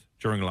moment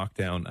during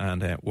lockdown,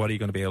 and what are you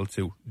going to be able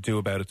to do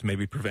about it to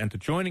maybe prevent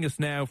it? Joining us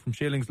now from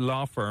Schilling's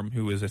law firm,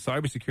 who is a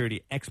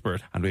cybersecurity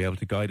expert, and be able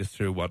to guide us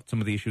through what some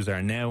of the issues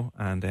are now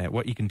and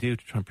what you can do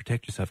to try and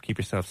protect yourself, keep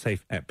yourself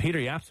safe. Peter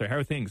Yapser, how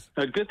are things?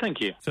 Good,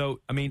 thank you. So,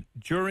 I mean,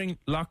 during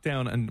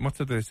lockdown, and what's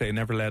it they say,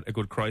 never let a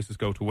good crisis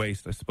go to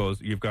waste, I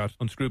suppose. You've got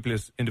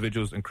unscrupulous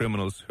individuals and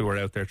criminals who are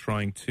out there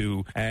trying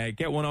to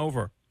get one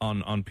over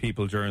on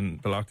people during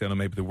the lockdown and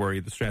maybe the worry,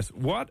 the stress.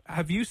 What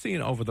have you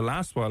seen over the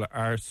last while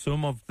are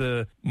some of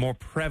the more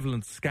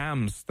prevalent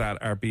scams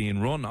that are being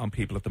run on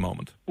people at the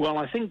moment? Well,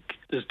 I think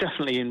there's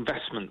definitely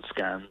investment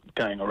scams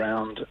going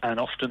around, and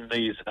often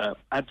these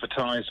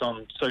advertise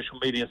on social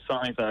media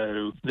sites,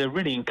 so they're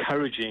really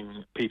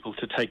encouraging people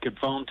to take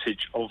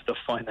advantage of the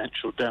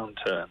financial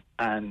downturn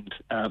and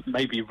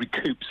maybe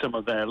recoup some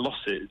of their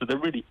losses. But they're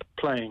really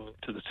playing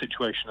to the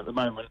situation at the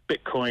moment.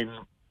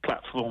 Bitcoin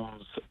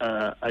platforms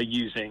are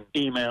using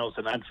emails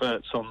and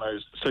adverts on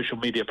those social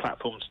media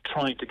platforms,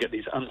 trying to get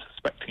these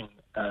unsuspecting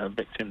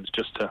victims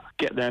just to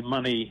get their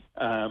money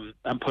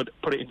and put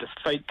it into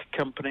fake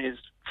companies,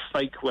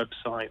 fake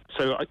websites.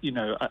 So,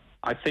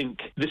 I think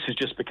this has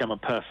just become a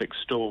perfect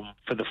storm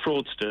for the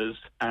fraudsters,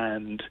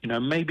 and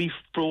maybe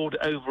fraud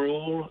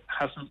overall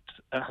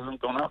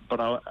hasn't gone up, but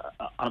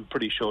I'm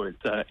pretty sure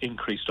it's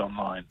increased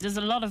online. There's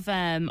a lot of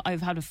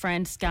I've had a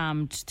friend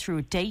scammed through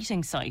a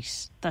dating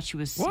site that she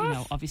was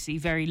obviously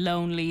very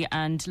lonely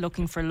and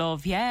looking for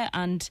love,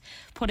 and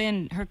put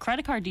in her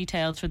credit card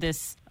details for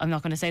this, I'm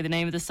not going to say the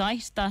name of the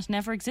site, that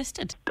never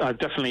existed. I've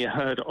definitely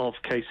heard of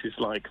cases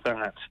like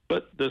that,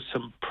 but there's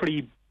some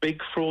pretty big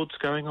frauds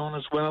going on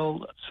as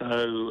well.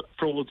 So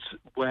frauds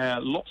where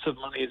lots of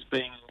money is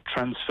being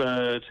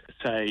transferred.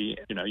 Say,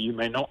 you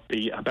may not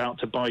be about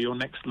to buy your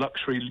next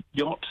luxury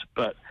yacht,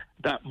 but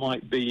that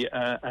might be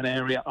an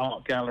area,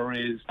 art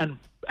galleries and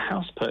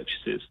house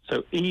purchases.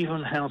 So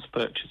even house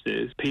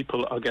purchases,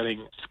 people are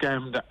getting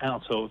scammed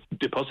out of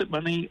deposit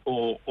money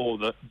or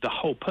the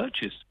whole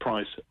purchase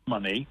price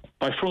money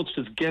by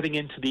fraudsters getting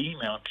into the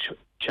email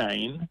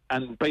chain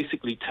and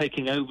basically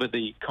taking over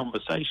the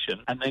conversation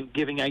and then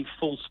giving a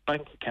false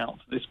bank account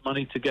for this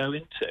money to go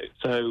into.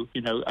 So,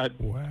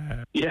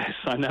 wow. Yes,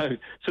 I know.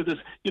 So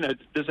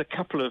there's a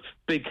couple of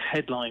big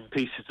headline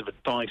pieces of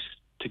advice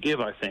to give,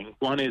 I think.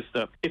 One is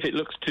that if it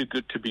looks too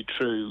good to be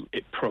true,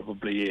 it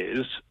probably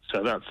is.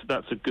 So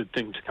that's a good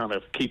thing to kind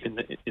of keep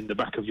in the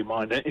back of your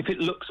mind. If it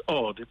looks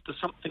odd, if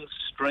there's something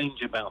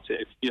strange about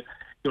it, if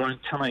your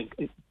antennae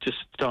just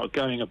start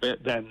going a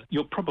bit, then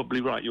you're probably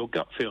right. Your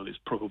gut feel is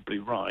probably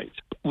right.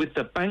 With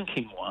the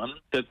banking one,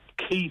 the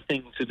key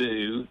thing to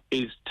do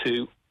is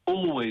to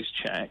always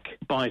check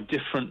by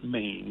different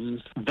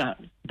means that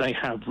they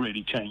have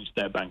really changed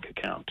their bank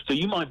account. So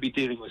you might be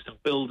dealing with some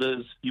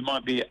builders, you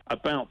might be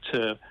about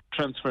to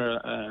transfer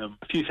a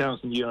few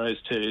 €1,000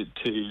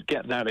 to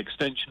get that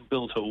extension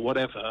built or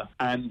whatever,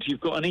 and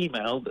you've got an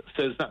email that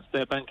says that's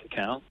their bank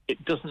account.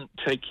 It doesn't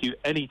take you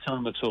any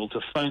time at all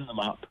to phone them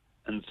up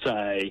and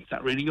say, is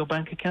that really your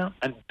bank account?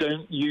 And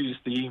don't use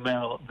the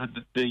email,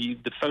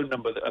 the phone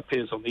number that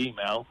appears on the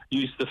email.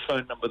 Use the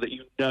phone number that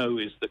you know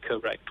is the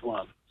correct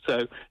one.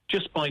 So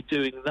just by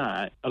doing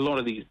that, a lot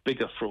of these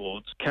bigger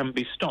frauds can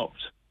be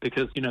stopped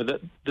because,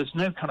 there's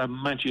no kind of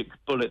magic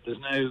bullet. There's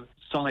no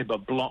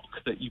cyber block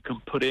that you can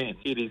put in.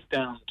 It's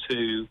down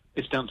to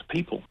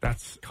people.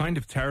 That's kind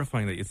of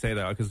terrifying that you say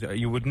that, because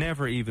you would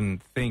never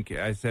even think,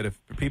 I said, if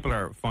people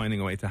are finding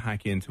a way to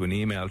hack into an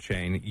email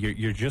chain,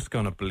 you're just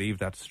going to believe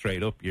that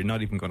straight up. You're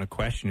not even going to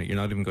question it. You're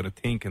not even going to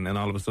think. And then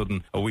all of a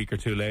sudden, a week or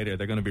two later,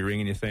 they're going to be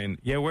ringing you saying,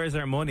 yeah, where's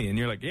our money? And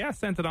you're like, yeah, I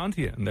sent it on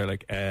to you. And they're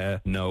like,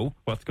 no,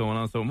 what's going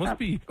on? So it must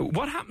be,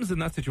 what happens in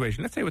that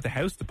situation? Let's say with the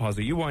house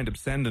deposit, you wind up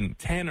sending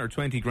 10 or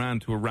 20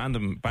 grand to a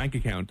random bank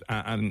account.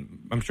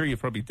 And I'm sure you've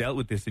probably dealt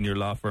with this in your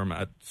law firm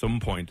at some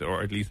point,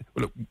 or at least,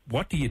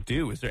 what do you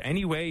do? Is there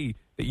any way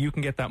that you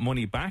can get that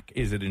money back?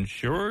 Is it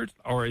insured,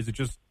 or is it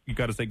just you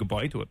got to say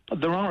goodbye to it?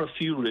 There are a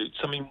few routes.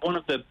 I mean, one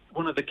of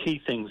the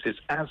key things is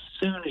as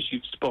soon as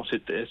you've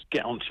spotted this,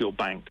 get onto your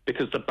bank,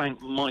 because the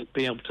bank might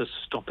be able to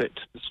stop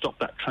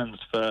that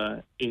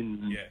transfer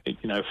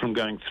from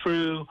going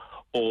through,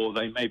 or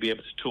they may be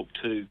able to talk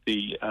to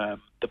the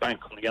bank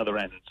on the other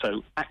end.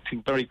 So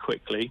acting very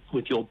quickly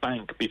with your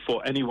bank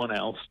before anyone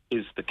else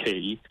is the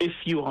key. If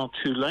you are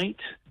too late,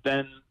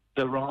 then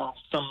there are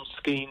some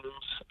schemes,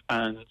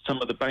 and some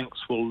of the banks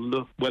will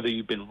look whether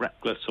you've been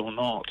reckless or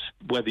not,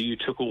 whether you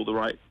took all the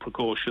right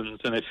precautions,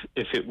 and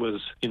if it was,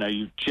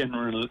 you've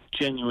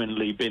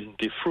genuinely been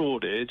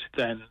defrauded,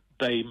 then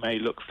they may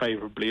look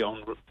favourably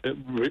on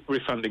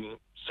refunding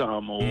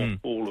some or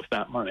all of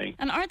that money.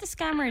 And are the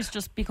scammers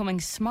just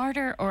becoming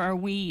smarter, or are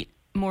we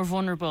more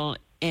vulnerable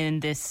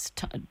in this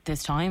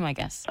time, I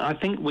guess? I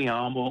think we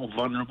are more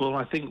vulnerable.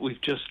 I think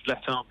we've just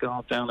let our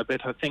guard down a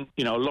bit. I think,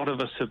 a lot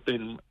of us have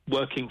been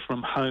working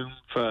from home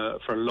for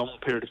a long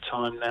period of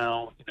time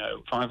now,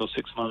 5 or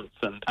 6 months.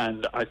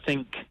 And I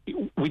think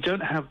we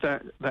don't have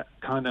that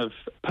kind of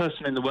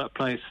person in the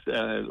workplace,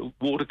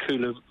 water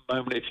cooler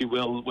moment, if you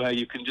will, where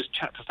you can just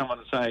chat to someone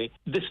and say,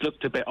 this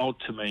looked a bit odd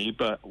to me,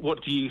 but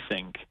what do you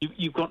think?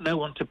 You've got no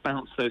one to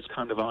bounce those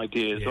kind of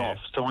ideas off.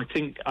 So I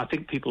think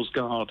people's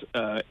guard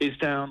is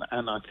down,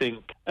 and I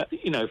think,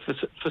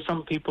 for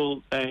some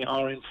people, they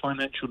are in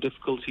financial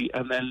difficulty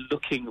and they're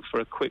looking for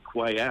a quick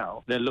way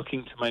out. They're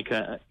looking to make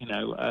a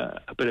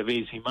bit of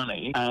easy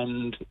money,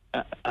 and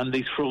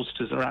these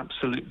fraudsters are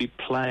absolutely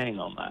playing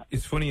on that.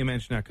 It's funny you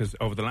mention that, because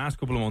over the last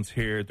couple of months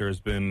here,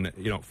 there's been,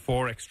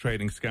 Forex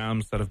trading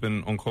scams that have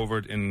been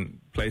uncovered in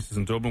places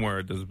in Dublin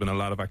where there's been a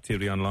lot of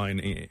activity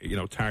online,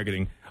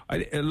 targeting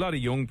a lot of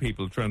young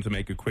people trying to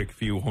make a quick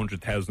few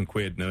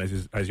 £100,000.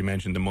 And as you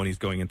mentioned, the money's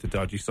going into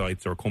dodgy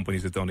sites or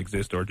companies that don't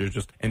exist, or they're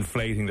just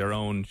inflating their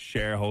own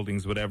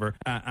shareholdings, whatever.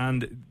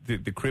 And the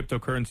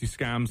cryptocurrency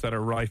scams that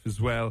are rife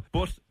as well.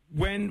 But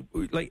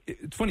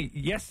it's funny,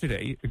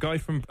 yesterday, a guy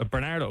from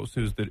Bernardo's,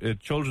 who's the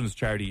children's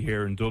charity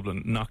here in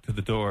Dublin, knocked at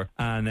the door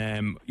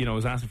and,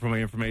 was asking for my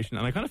information.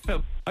 And I kind of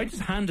felt, I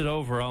just handed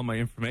over all my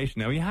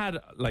information. Now, he had,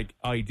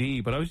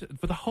 ID, but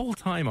for the whole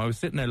time, I was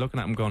sitting there looking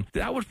at him going,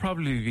 that would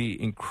probably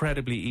be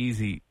incredibly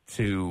easy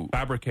to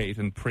fabricate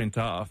and print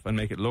off and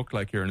make it look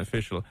like you're an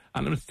official.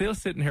 And I'm still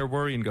sitting here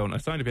worrying, going, I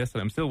signed up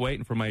yesterday, I'm still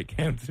waiting for my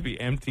account to be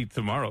emptied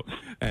tomorrow.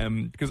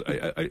 Because,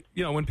 I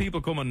when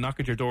people come and knock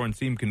at your door and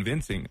seem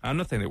convincing, I'm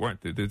not saying they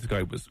weren't, this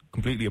guy was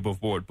completely above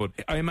board, but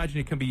I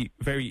imagine it can be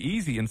very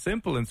easy and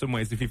simple in some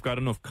ways if you've got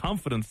enough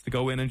confidence to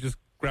go in and just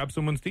grab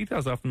someone's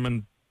details off them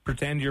and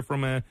pretend you're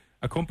from a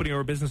company or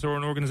a business or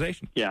an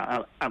organisation.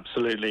 Yeah,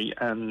 absolutely.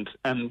 And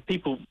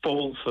people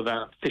fall for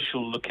that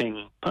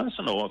official-looking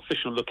person or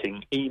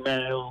official-looking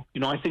email.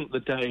 I think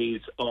the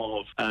days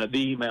of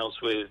the emails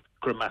with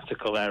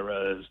grammatical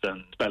errors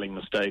and spelling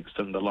mistakes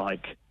and the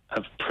like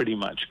have pretty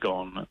much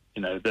gone.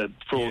 The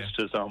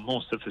fraudsters are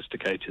more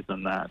sophisticated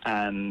than that.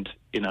 And,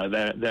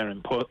 they're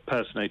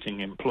impersonating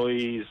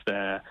employees.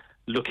 They're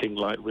looking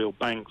like real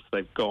banks.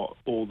 They've got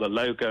all the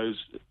logos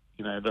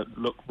that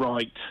look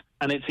right,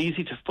 and it's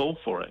easy to fall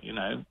for it.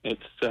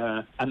 It's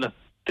and the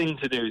thing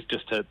to do is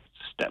just to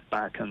step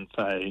back and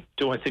say,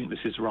 do I think this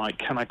is right?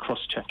 Can I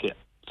cross-check it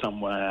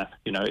somewhere?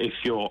 If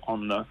you're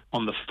on the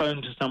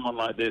phone to someone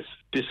like this,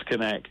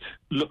 disconnect,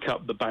 look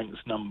up the bank's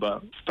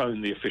number,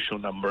 phone the official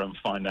number, and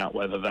find out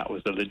whether that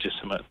was a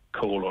legitimate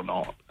call or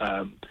not.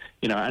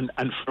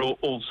 And for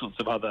all sorts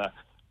of other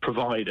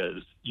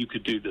providers, you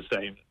could do the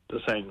same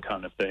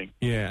kind of thing.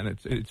 Yeah, and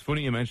it's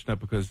funny you mention that,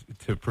 because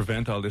to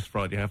prevent all this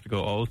fraud, you have to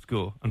go old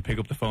school and pick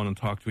up the phone and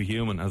talk to a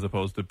human, as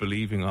opposed to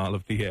believing all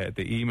of the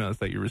emails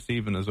that you're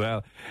receiving as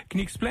well. Can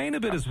you explain a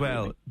bit as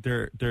well?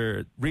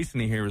 There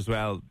recently here as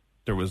well,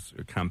 there was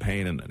a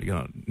campaign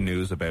and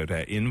news about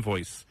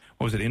invoice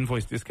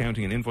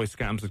discounting and invoice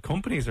scams that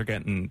companies are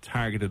getting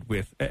targeted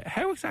with.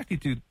 How exactly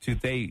do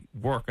they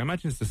work? I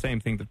imagine it's the same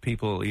thing, that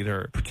people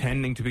either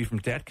pretending to be from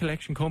debt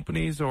collection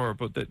companies,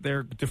 but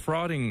they're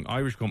defrauding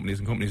Irish companies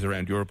and companies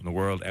around Europe and the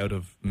world out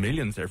of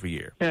millions every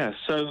year. Yeah,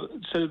 so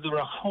there are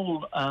a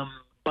whole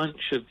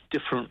bunch of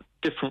different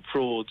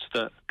frauds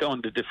that go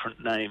under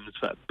different names,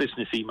 like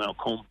business email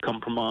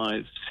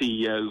compromise,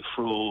 CEO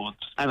frauds,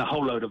 and a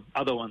whole load of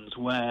other ones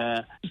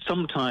where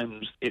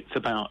sometimes it's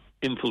about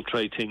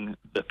infiltrating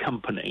the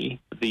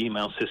company, the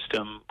email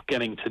system,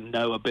 getting to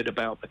know a bit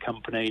about the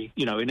company.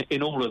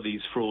 In all of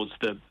these frauds,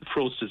 the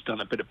fraudster's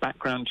done a bit of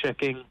background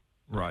checking.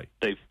 Right.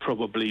 They've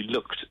probably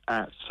looked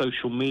at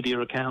social media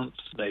accounts.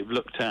 They've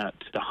looked at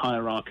the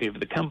hierarchy of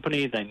the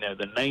company. They know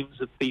the names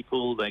of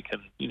people. They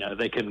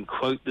can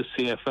quote the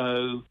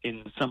CFO.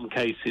 In some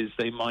cases,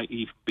 they might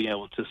even be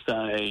able to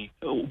say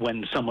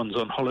when someone's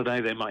on holiday.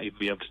 They might even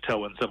be able to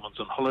tell when someone's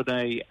on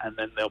holiday, and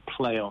then they'll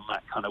play on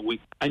that kind of week.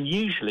 And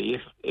usually,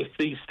 if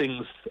these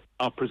things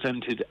are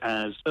presented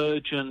as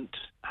urgent,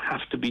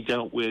 have to be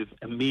dealt with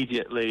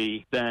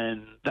immediately,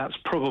 then that's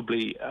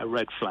probably a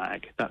red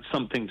flag. That's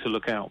something to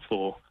look out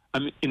for.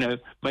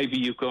 Maybe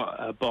you've got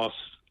a boss,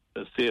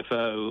 a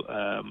CFO,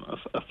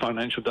 a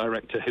financial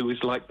director who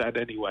is like that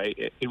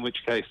anyway, in which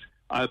case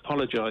I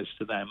apologise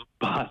to them,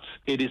 but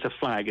it is a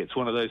flag. It's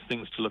one of those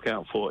things to look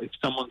out for. If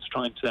someone's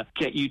trying to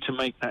get you to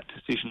make that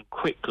decision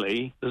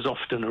quickly, there's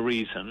often a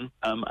reason,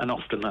 and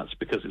often that's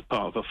because it's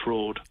part of a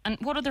fraud. And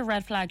what other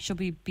red flags should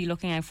we be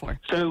looking out for?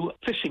 So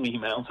phishing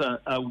emails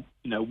are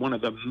one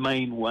of the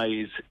main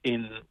ways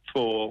in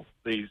for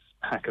these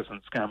hackers and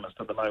scammers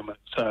at the moment.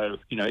 So,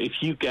 if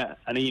you get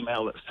an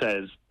email that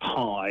says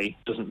hi,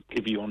 doesn't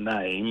give you your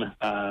name,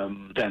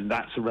 then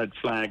that's a red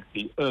flag.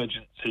 The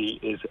urgency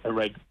is a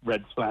red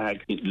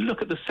flag.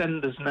 Look at the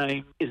sender's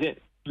name. Is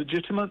it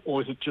legitimate,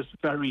 or is it just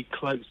very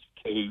close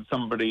to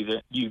somebody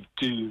that you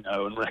do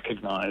know and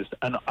recognise.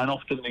 And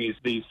often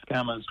these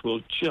scammers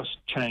will just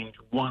change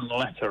one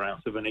letter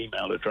out of an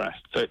email address.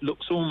 So it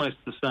looks almost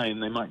the same.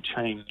 They might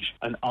change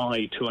an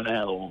I to an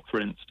L, for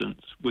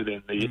instance,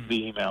 within the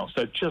email.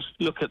 So just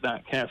look at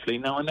that carefully.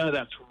 Now, I know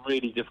that's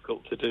really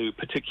difficult to do,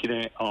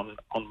 particularly on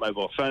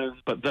mobile phones,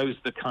 but those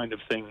are the kind of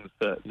things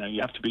that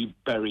you have to be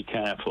very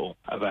careful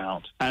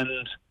about.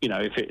 And,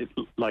 if it,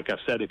 like I've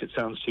said, if it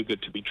sounds too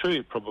good to be true,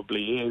 it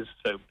probably is,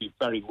 so be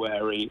very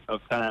wary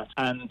of that.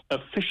 And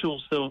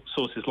official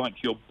sources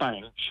like your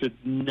bank should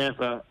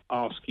never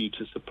ask you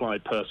to supply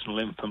personal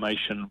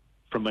information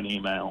from an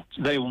email.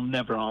 They will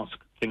never ask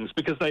things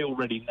because they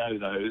already know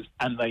those,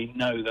 and they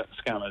know that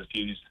scammers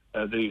use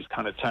these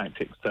kind of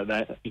tactics. So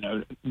that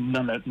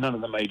none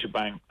of the major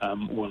banks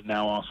will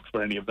now ask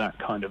for any of that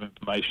kind of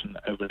information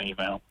over an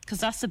email. Because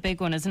that's the big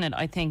one, isn't it?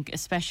 I think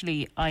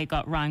especially I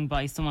got rang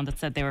by someone that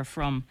said they were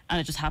from, and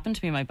it just happened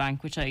to be my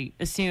bank, which I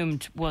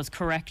assumed was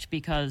correct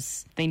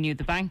because they knew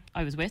the bank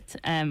I was with.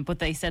 But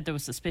they said there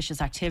was suspicious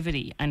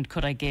activity, and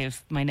could I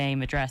give my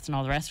name, address, and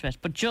all the rest of it.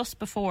 But just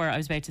before I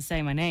was about to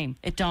say my name,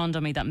 it dawned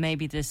on me that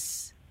maybe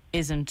this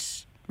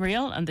isn't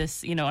real, and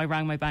this, I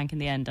rang my bank in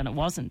the end and it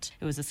wasn't.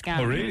 It was a scam.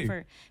 Oh,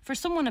 really? For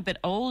someone a bit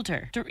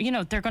older,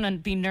 they're going to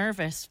be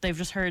nervous. They've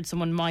just heard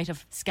someone might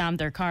have scammed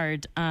their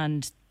card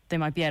and they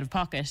might be out of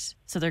pocket,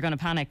 so they're going to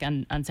panic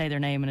and say their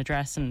name and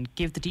address and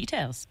give the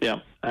details. Yeah,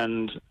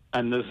 and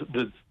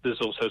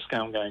there's also a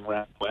scam going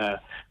around where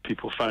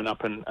people phone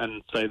up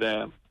and say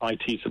they're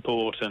IT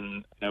support,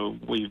 and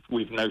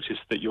we've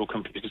noticed that your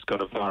computer's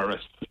got a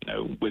virus.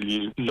 Will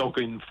you log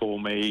in for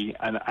me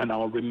and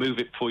I'll remove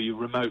it for you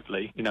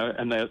remotely?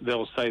 And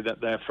they'll say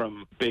that they're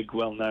from big,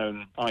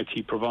 well-known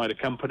IT provider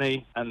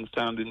company and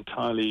sound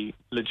entirely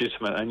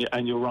legitimate.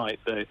 And you're right,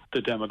 the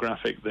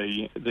demographic,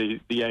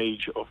 the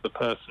age of the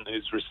person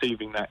who's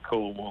receiving that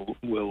call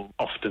will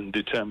often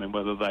determine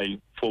whether they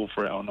fall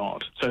for it or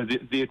not. So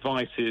the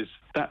advice is,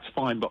 that's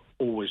fine, but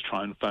always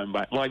try and phone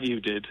back. Like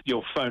you did,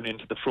 you'll phone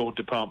into the fraud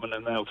department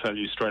and they'll tell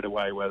you straight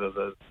away whether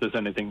there's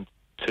anything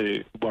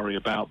to worry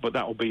about, but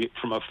that will be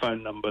from a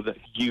phone number that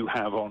you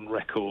have on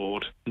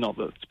record, not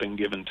that's been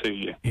given to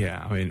you.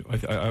 Yeah, I mean, I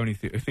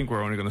think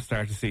we're only going to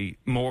start to see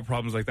more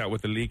problems like that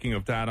with the leaking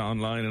of data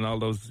online and all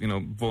those,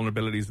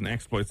 vulnerabilities and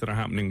exploits that are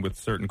happening with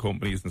certain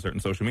companies and certain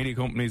social media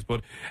companies.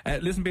 But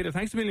listen, Peter,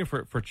 thanks a million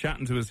for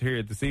chatting to us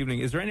here this evening.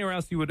 Is there anywhere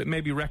else you would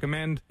maybe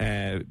recommend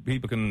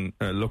people can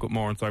look up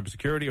more on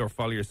cybersecurity, or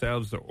follow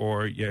yourselves,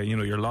 or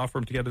your law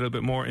firm to get a little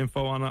bit more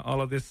info on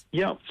all of this?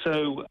 Yeah,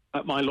 so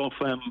at my law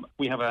firm,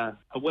 we have a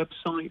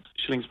website,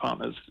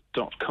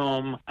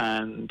 shillingspartners.com,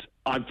 and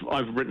I've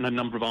written a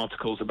number of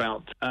articles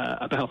about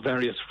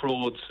various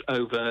frauds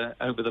over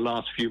the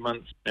last few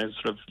months,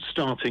 sort of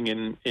starting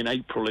in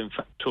April, in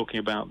fact, talking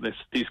about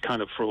these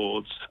kind of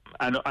frauds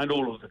and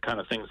all of the kind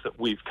of things that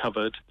we've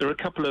covered. There are a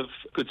couple of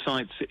good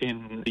sites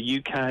in the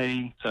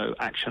UK, so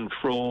Action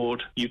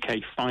Fraud,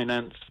 UK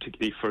Finance,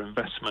 particularly for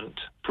investment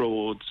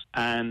frauds,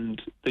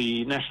 and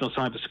the National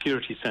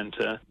Cybersecurity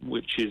Centre,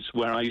 which is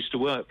where I used to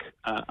work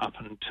up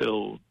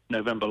until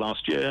November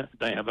last year.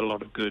 They have a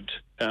lot of good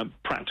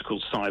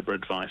practical cyber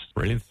advice.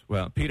 Brilliant.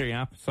 Well, Peter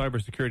Yapp,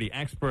 cybersecurity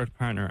expert,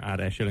 partner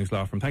at Shillings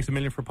Law Firm. Thanks a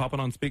million for popping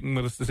on, speaking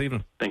with us this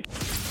evening. Thanks.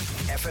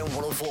 FM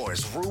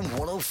 104's Room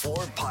 104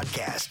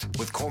 podcast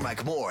with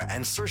Cormac Moore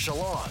and Saoirse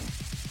Long.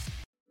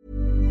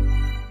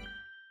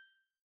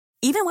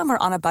 Even when we're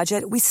on a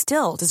budget, we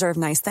still deserve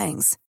nice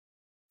things.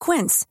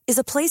 Quince is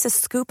a place to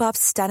scoop up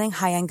stunning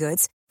high-end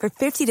goods for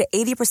 50 to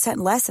 80%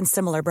 less than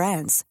similar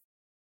brands.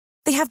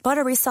 They have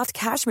buttery soft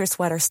cashmere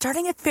sweaters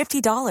starting at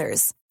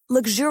 $50,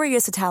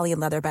 luxurious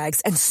Italian leather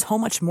bags, and so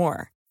much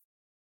more.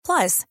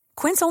 Plus,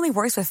 Quince only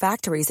works with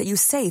factories that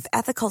use safe,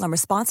 ethical, and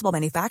responsible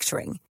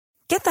manufacturing.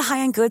 Get the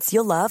high-end goods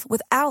you'll love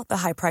without the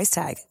high price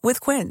tag with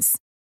Quince.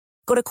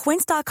 Go to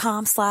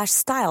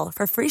quince.com/style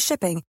for free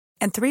shipping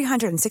and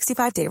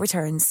 365-day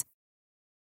returns.